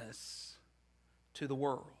witness to the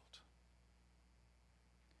world.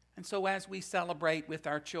 And so as we celebrate with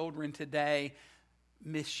our children today,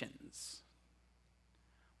 missions,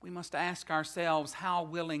 we must ask ourselves, how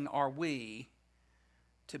willing are we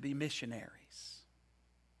to be missionaries?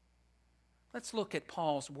 Let's look at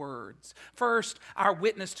Paul's words. First, our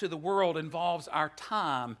witness to the world involves our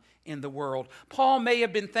time in the world. Paul may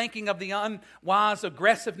have been thinking of the unwise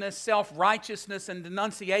aggressiveness, self-righteousness, and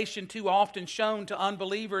denunciation too often shown to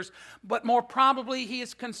unbelievers, but more probably he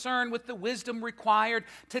is concerned with the wisdom required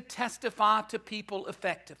to testify to people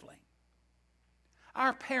effectively.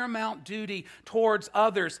 Our paramount duty towards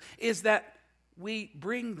others is that we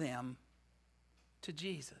bring them to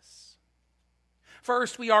Jesus.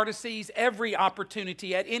 First, we are to seize every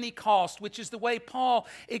opportunity at any cost, which is the way Paul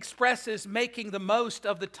expresses making the most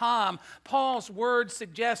of the time. Paul's words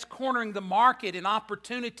suggest cornering the market in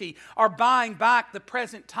opportunity or buying back the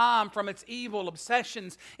present time from its evil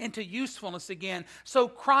obsessions into usefulness again. So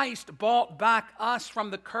Christ bought back us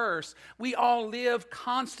from the curse. We all live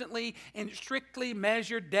constantly in strictly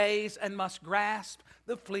measured days and must grasp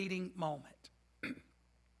the fleeting moment.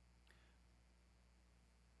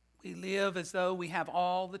 We live as though we have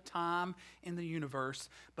all the time in the universe,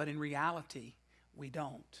 but in reality, we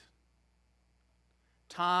don't.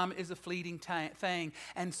 Time is a fleeting thing.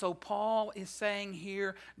 And so Paul is saying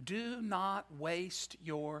here, do not waste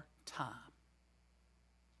your time.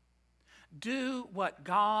 Do what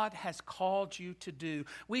God has called you to do.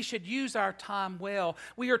 We should use our time well.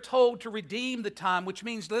 We are told to redeem the time, which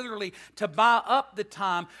means literally to buy up the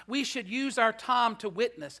time. We should use our time to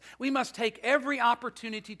witness. We must take every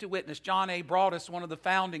opportunity to witness. John A. Broadus, one of the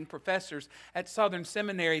founding professors at Southern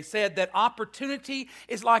Seminary, said that opportunity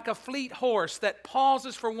is like a fleet horse that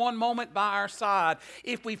pauses for one moment by our side.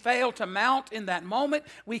 If we fail to mount in that moment,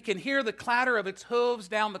 we can hear the clatter of its hooves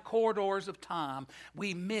down the corridors of time.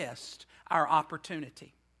 We missed our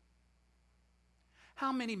opportunity.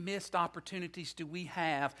 How many missed opportunities do we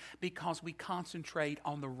have because we concentrate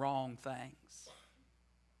on the wrong things?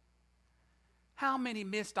 How many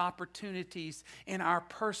missed opportunities in our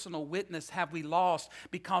personal witness have we lost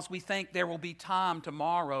because we think there will be time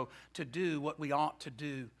tomorrow to do what we ought to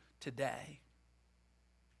do today?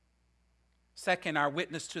 Second, our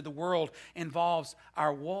witness to the world involves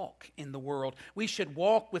our walk in the world. We should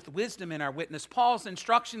walk with wisdom in our witness. Paul's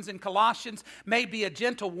instructions in Colossians may be a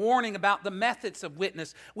gentle warning about the methods of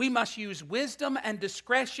witness. We must use wisdom and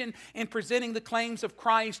discretion in presenting the claims of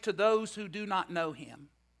Christ to those who do not know him.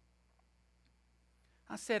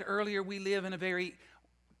 I said earlier, we live in a very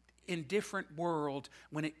indifferent world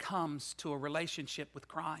when it comes to a relationship with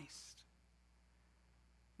Christ.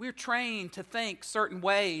 We're trained to think certain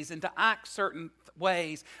ways and to act certain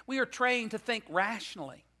ways. We are trained to think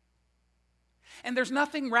rationally. And there's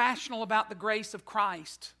nothing rational about the grace of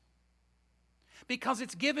Christ because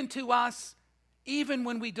it's given to us even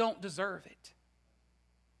when we don't deserve it.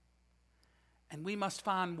 And we must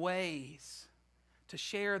find ways to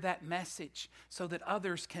share that message so that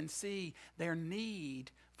others can see their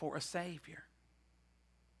need for a Savior.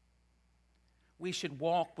 We should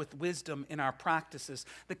walk with wisdom in our practices.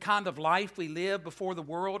 The kind of life we live before the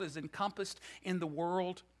world is encompassed in the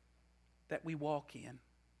world that we walk in.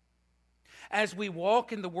 As we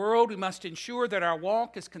walk in the world, we must ensure that our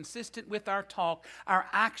walk is consistent with our talk. Our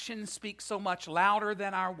actions speak so much louder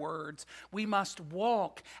than our words. We must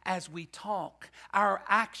walk as we talk. Our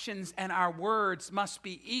actions and our words must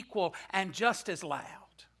be equal and just as loud.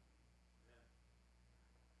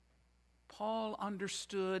 Paul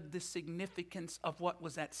understood the significance of what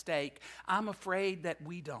was at stake. I'm afraid that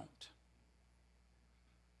we don't.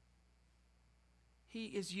 He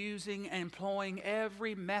is using and employing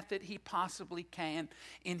every method he possibly can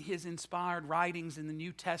in his inspired writings in the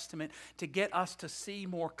New Testament to get us to see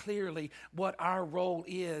more clearly what our role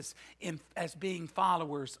is as being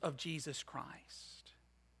followers of Jesus Christ.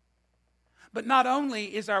 But not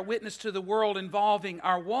only is our witness to the world involving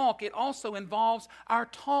our walk, it also involves our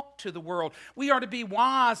talk to the world. We are to be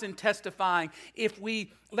wise in testifying. If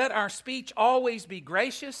we let our speech always be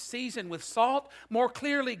gracious, seasoned with salt. More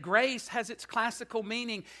clearly, grace has its classical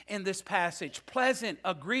meaning in this passage. Pleasant,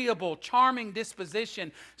 agreeable, charming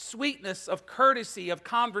disposition, sweetness of courtesy, of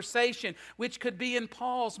conversation, which could be in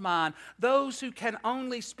Paul's mind. Those who can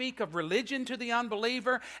only speak of religion to the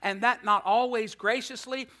unbeliever, and that not always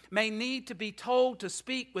graciously, may need to be told to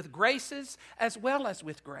speak with graces as well as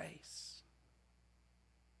with grace.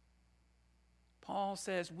 Paul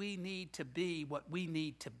says we need to be what we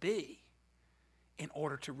need to be in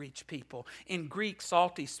order to reach people. In Greek,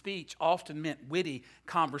 salty speech often meant witty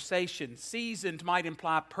conversation. Seasoned might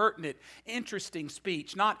imply pertinent, interesting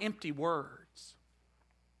speech, not empty words.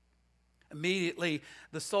 Immediately,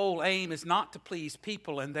 the sole aim is not to please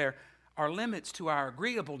people, and there are limits to our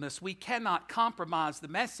agreeableness. We cannot compromise the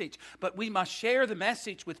message, but we must share the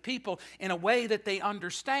message with people in a way that they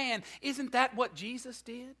understand. Isn't that what Jesus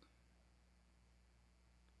did?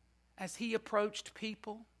 As he approached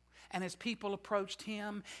people and as people approached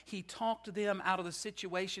him, he talked to them out of the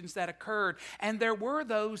situations that occurred. And there were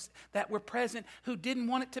those that were present who didn't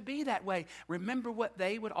want it to be that way. Remember what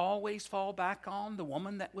they would always fall back on? The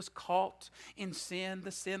woman that was caught in sin,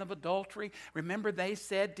 the sin of adultery. Remember they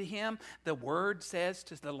said to him, the law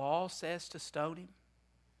says to stone him.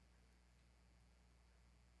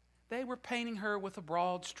 They were painting her with a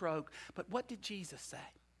broad stroke. But what did Jesus say?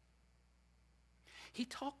 He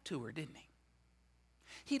talked to her, didn't he?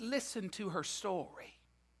 He listened to her story.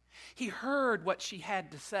 He heard what she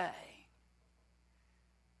had to say.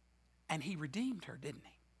 And he redeemed her, didn't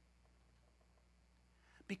he?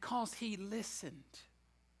 Because he listened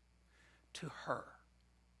to her.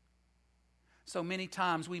 So many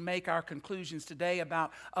times we make our conclusions today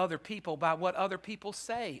about other people by what other people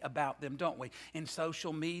say about them, don't we? In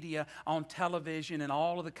social media, on television, and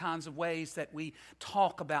all of the kinds of ways that we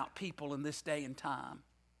talk about people in this day and time.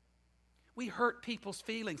 We hurt people's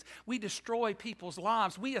feelings. We destroy people's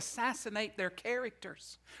lives. We assassinate their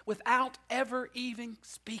characters without ever even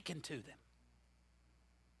speaking to them.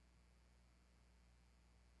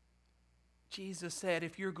 Jesus said,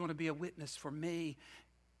 if you're going to be a witness for me,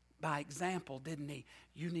 by example, didn't he?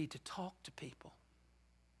 You need to talk to people.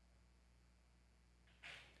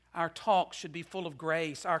 Our talk should be full of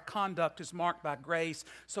grace. Our conduct is marked by grace,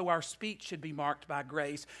 so our speech should be marked by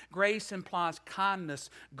grace. Grace implies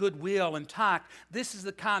kindness, goodwill, and tact. This is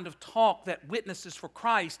the kind of talk that witnesses for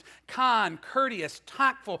Christ. Kind, courteous,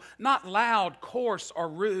 tactful, not loud, coarse, or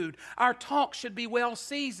rude. Our talk should be well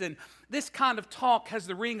seasoned. This kind of talk has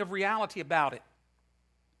the ring of reality about it.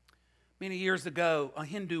 Many years ago, a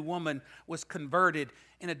Hindu woman was converted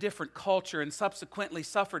in a different culture and subsequently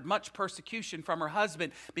suffered much persecution from her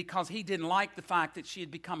husband because he didn't like the fact that she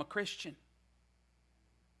had become a Christian.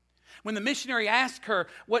 When the missionary asked her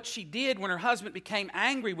what she did when her husband became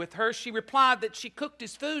angry with her, she replied that she cooked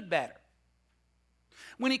his food better.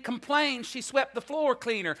 When he complained, she swept the floor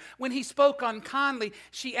cleaner. When he spoke unkindly,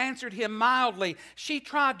 she answered him mildly. She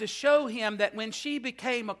tried to show him that when she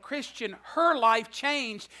became a Christian, her life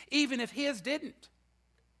changed, even if his didn't.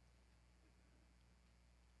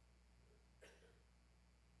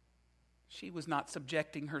 She was not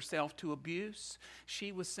subjecting herself to abuse.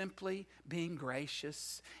 She was simply being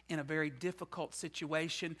gracious in a very difficult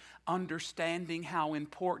situation, understanding how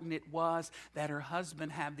important it was that her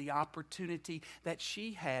husband had the opportunity that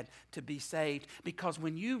she had to be saved. Because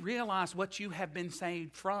when you realize what you have been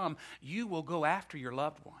saved from, you will go after your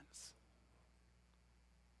loved ones.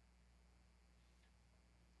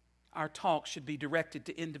 Our talk should be directed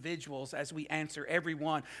to individuals. As we answer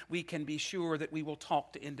everyone, we can be sure that we will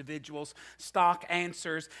talk to individuals. Stock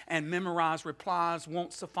answers and memorized replies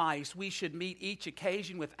won't suffice. We should meet each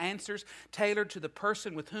occasion with answers tailored to the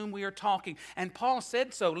person with whom we are talking. And Paul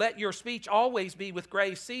said so. Let your speech always be with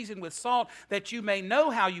grace, seasoned with salt, that you may know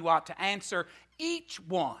how you ought to answer each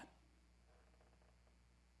one.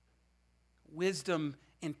 Wisdom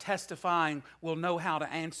in testifying will know how to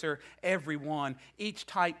answer everyone, each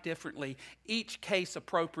type differently, each case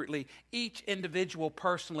appropriately, each individual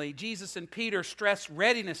personally. Jesus and Peter stress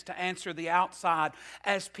readiness to answer the outside,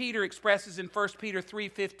 as Peter expresses in 1 Peter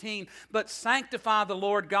 3:15, but sanctify the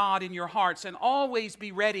Lord God in your hearts, and always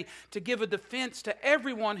be ready to give a defense to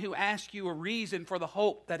everyone who asks you a reason for the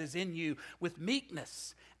hope that is in you, with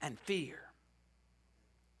meekness and fear.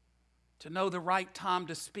 To know the right time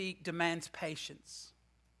to speak demands patience.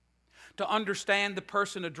 To understand the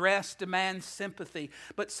person addressed demands sympathy.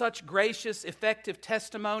 But such gracious, effective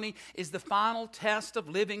testimony is the final test of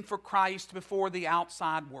living for Christ before the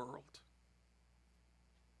outside world.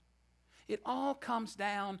 It all comes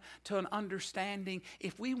down to an understanding.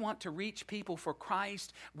 If we want to reach people for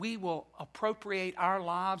Christ, we will appropriate our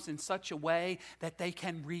lives in such a way that they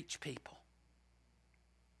can reach people.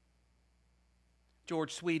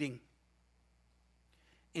 George Sweeting,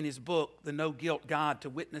 in his book, The No Guilt Guide to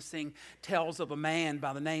Witnessing, tells of a man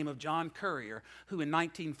by the name of John Currier, who in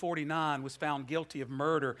 1949 was found guilty of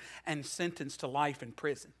murder and sentenced to life in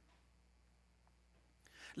prison.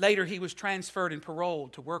 Later, he was transferred and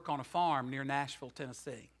paroled to work on a farm near Nashville,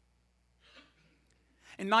 Tennessee.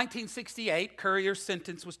 In 1968, Currier's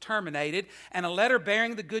sentence was terminated, and a letter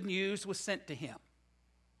bearing the good news was sent to him.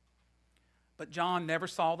 But John never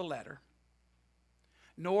saw the letter,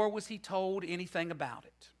 nor was he told anything about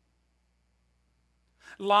it.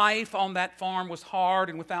 Life on that farm was hard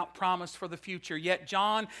and without promise for the future, yet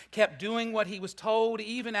John kept doing what he was told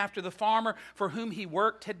even after the farmer for whom he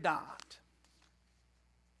worked had died.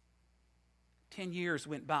 10 years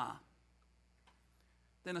went by.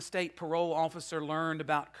 Then a state parole officer learned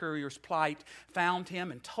about Currier's plight, found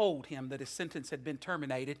him, and told him that his sentence had been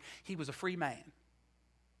terminated. He was a free man.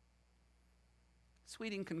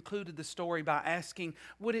 Sweeting concluded the story by asking,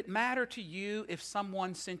 would it matter to you if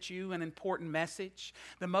someone sent you an important message,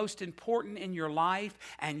 the most important in your life,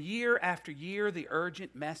 and year after year the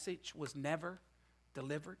urgent message was never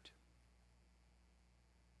delivered?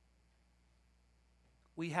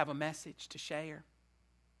 We have a message to share.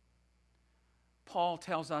 Paul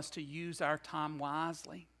tells us to use our time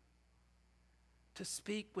wisely, to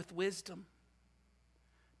speak with wisdom,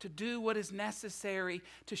 to do what is necessary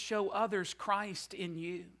to show others Christ in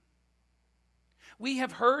you. We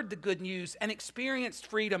have heard the good news and experienced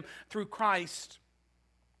freedom through Christ,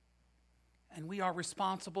 and we are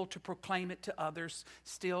responsible to proclaim it to others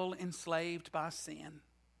still enslaved by sin.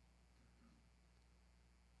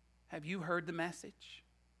 Have you heard the message?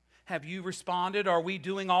 Have you responded? Are we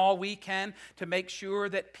doing all we can to make sure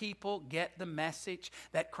that people get the message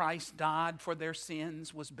that Christ died for their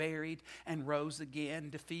sins, was buried, and rose again,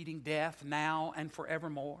 defeating death now and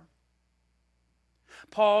forevermore?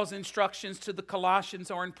 Paul's instructions to the Colossians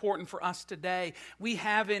are important for us today. We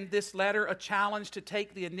have in this letter a challenge to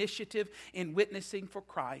take the initiative in witnessing for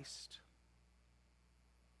Christ.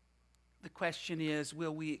 The question is,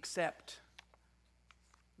 will we accept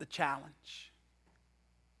the challenge?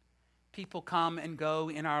 People come and go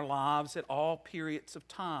in our lives at all periods of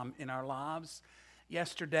time in our lives.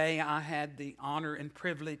 Yesterday, I had the honor and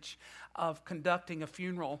privilege of conducting a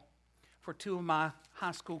funeral for two of my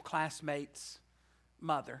high school classmates'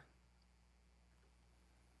 mother,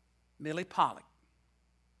 Millie Pollock.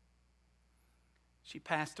 She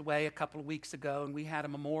passed away a couple of weeks ago, and we had a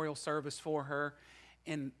memorial service for her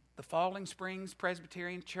in the Falling Springs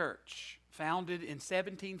Presbyterian Church, founded in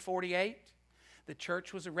 1748. The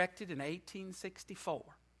church was erected in 1864.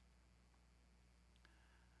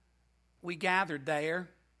 We gathered there,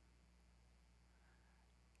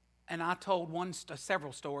 and I told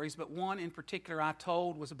several stories, but one in particular I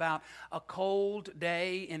told was about a cold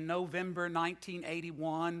day in November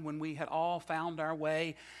 1981 when we had all found our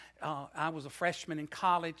way. I was a freshman in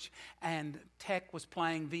college, and Tech was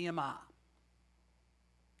playing VMI,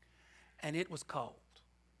 and it was cold.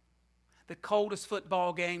 The coldest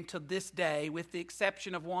football game to this day, with the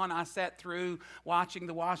exception of one I sat through watching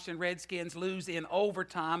the Washington Redskins lose in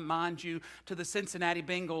overtime, mind you, to the Cincinnati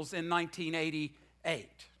Bengals in 1988.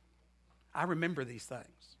 I remember these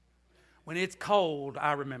things. When it's cold,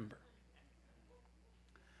 I remember.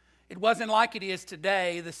 It wasn't like it is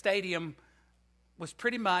today. The stadium was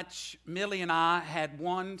pretty much, Millie and I had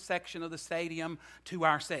one section of the stadium to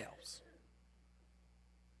ourselves.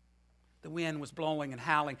 The wind was blowing and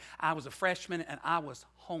howling. I was a freshman and I was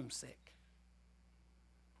homesick.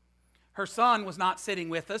 Her son was not sitting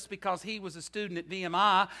with us because he was a student at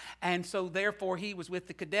VMI, and so therefore he was with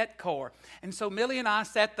the Cadet Corps. And so Millie and I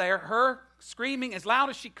sat there, her screaming as loud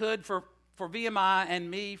as she could for VMI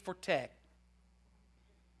and me for Tech.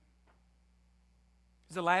 It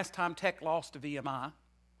was the last time Tech lost to VMI,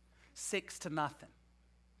 6-0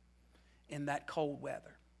 in that cold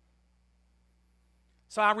weather.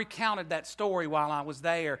 So I recounted that story while I was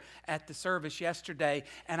there at the service yesterday,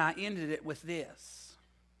 and I ended it with this.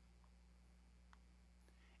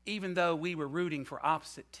 Even though we were rooting for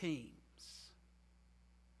opposite teams,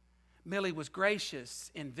 Millie was gracious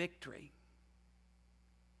in victory.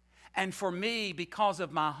 And for me, because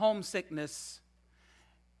of my homesickness,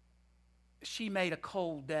 she made a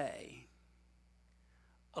cold day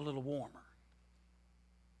a little warmer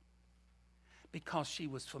because she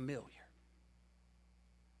was familiar.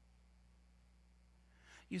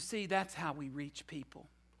 You see, that's how we reach people.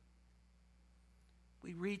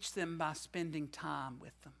 We reach them by spending time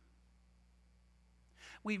with them.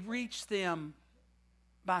 We reach them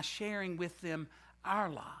by sharing with them our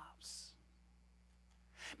lives.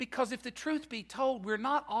 Because if the truth be told, we're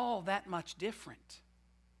not all that much different.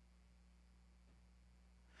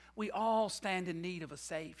 We all stand in need of a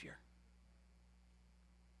Savior.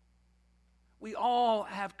 We all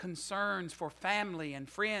have concerns for family and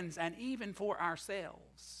friends and even for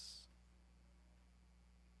ourselves.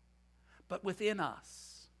 But within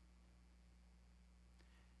us,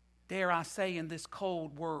 dare I say, in this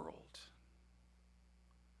cold world,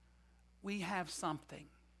 we have something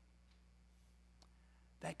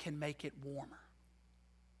that can make it warmer.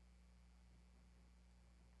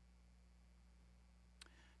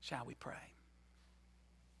 Shall we pray?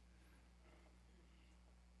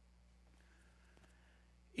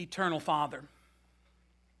 Eternal Father,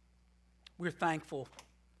 we're thankful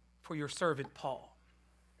for your servant Paul.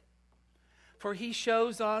 For he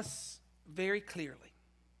shows us very clearly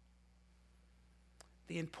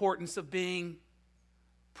the importance of being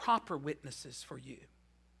proper witnesses for you,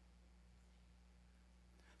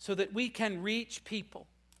 so that we can reach people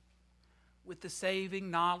with the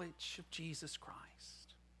saving knowledge of Jesus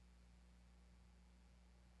Christ.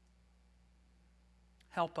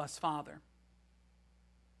 Help us, Father,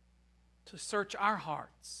 to search our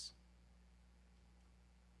hearts,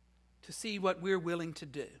 to see what we're willing to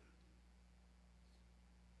do,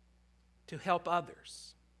 to help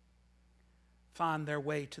others find their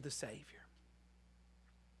way to the Savior.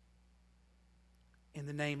 In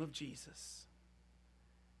the name of Jesus,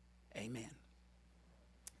 amen.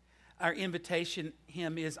 Our invitation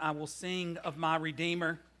hymn is, I Will Sing of My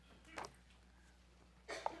Redeemer.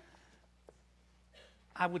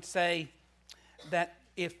 I would say that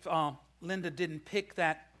if Linda didn't pick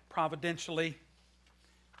that providentially,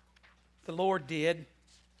 the Lord did.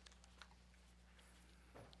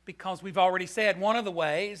 Because we've already said one of the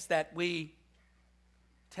ways that we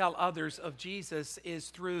tell others of Jesus is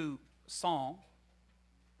through song.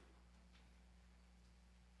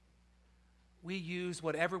 We use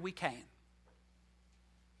whatever we can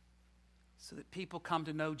so that people come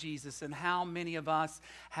to know Jesus. And how many of us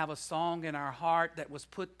have a song in our heart that was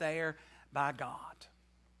put there by God?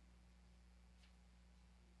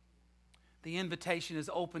 The invitation is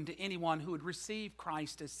open to anyone who would receive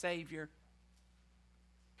Christ as Savior.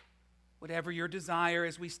 Whatever your desire,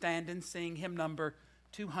 as we stand and sing hymn number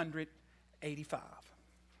 285.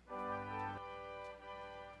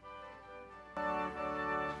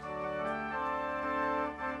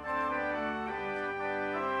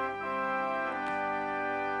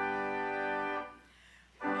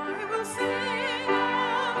 I will sing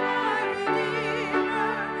of my Redeemer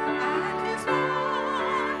and his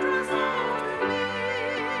wondrous love to me.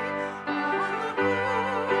 On the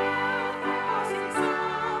cross he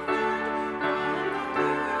suffered, from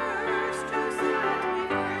the curse to set me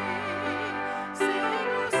free. Sing,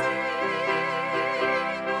 oh sing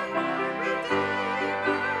of my Redeemer.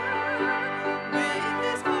 With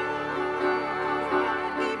his blood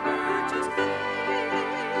he purchased me.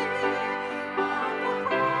 On the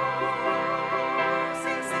cross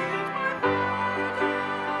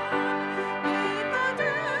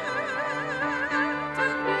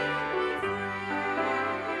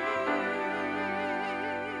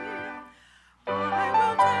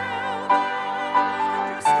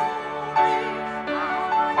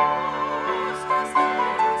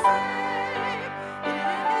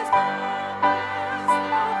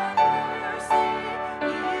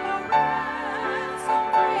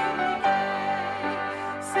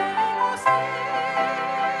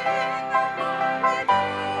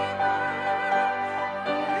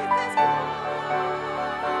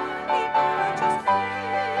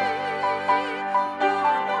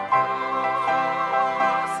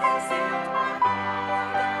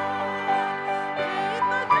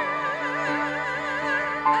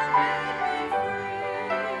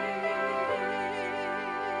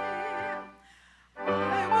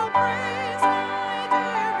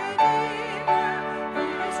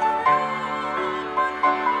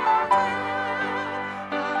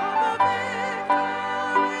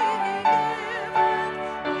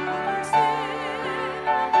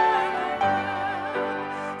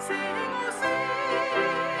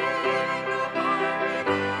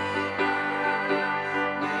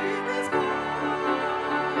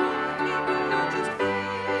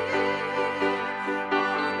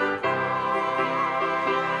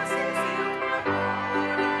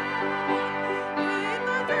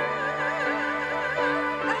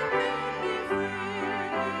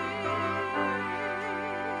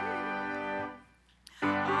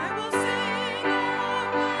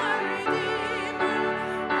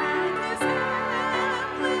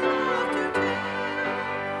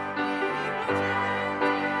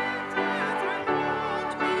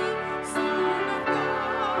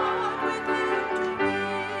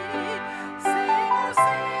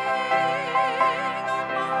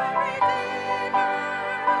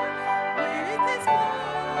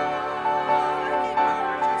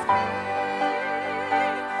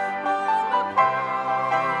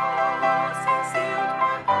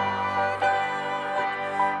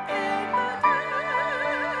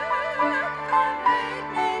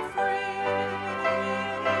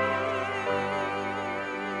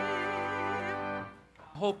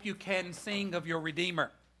hope you can sing of your Redeemer,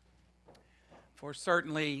 for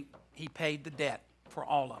certainly he paid the debt for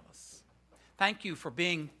all of us. Thank you for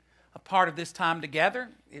being a part of this time together.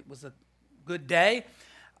 It was a good day.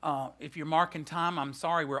 If you're marking time, I'm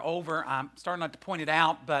sorry we're over. I'm starting not to point it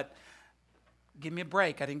out, but give me a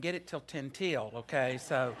break. I didn't get it till 10 till, okay?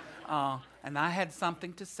 So, and I had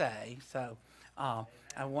something to say, so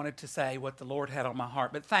I wanted to say what the Lord had on my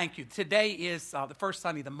heart. But thank you. Today is the first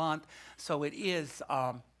Sunday of the month, so it is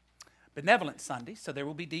Benevolent Sunday. So there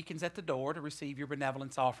will be deacons at the door to receive your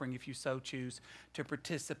benevolence offering if you so choose to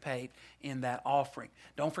participate in that offering.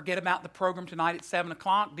 Don't forget about the program tonight at 7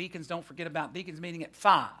 o'clock. Deacons, don't forget about deacons meeting at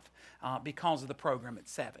 5 because of the program at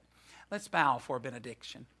 7. Let's bow for a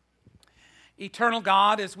benediction. Eternal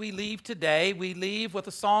God, as we leave today, we leave with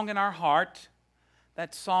a song in our heart,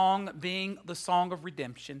 that song being the song of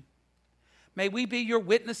redemption. May we be your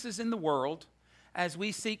witnesses in the world as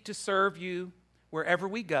we seek to serve you wherever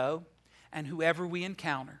we go and whoever we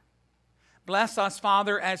encounter. Bless us,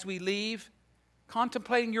 Father, as we leave,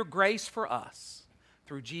 contemplating your grace for us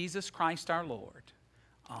through Jesus Christ our Lord.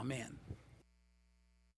 Amen.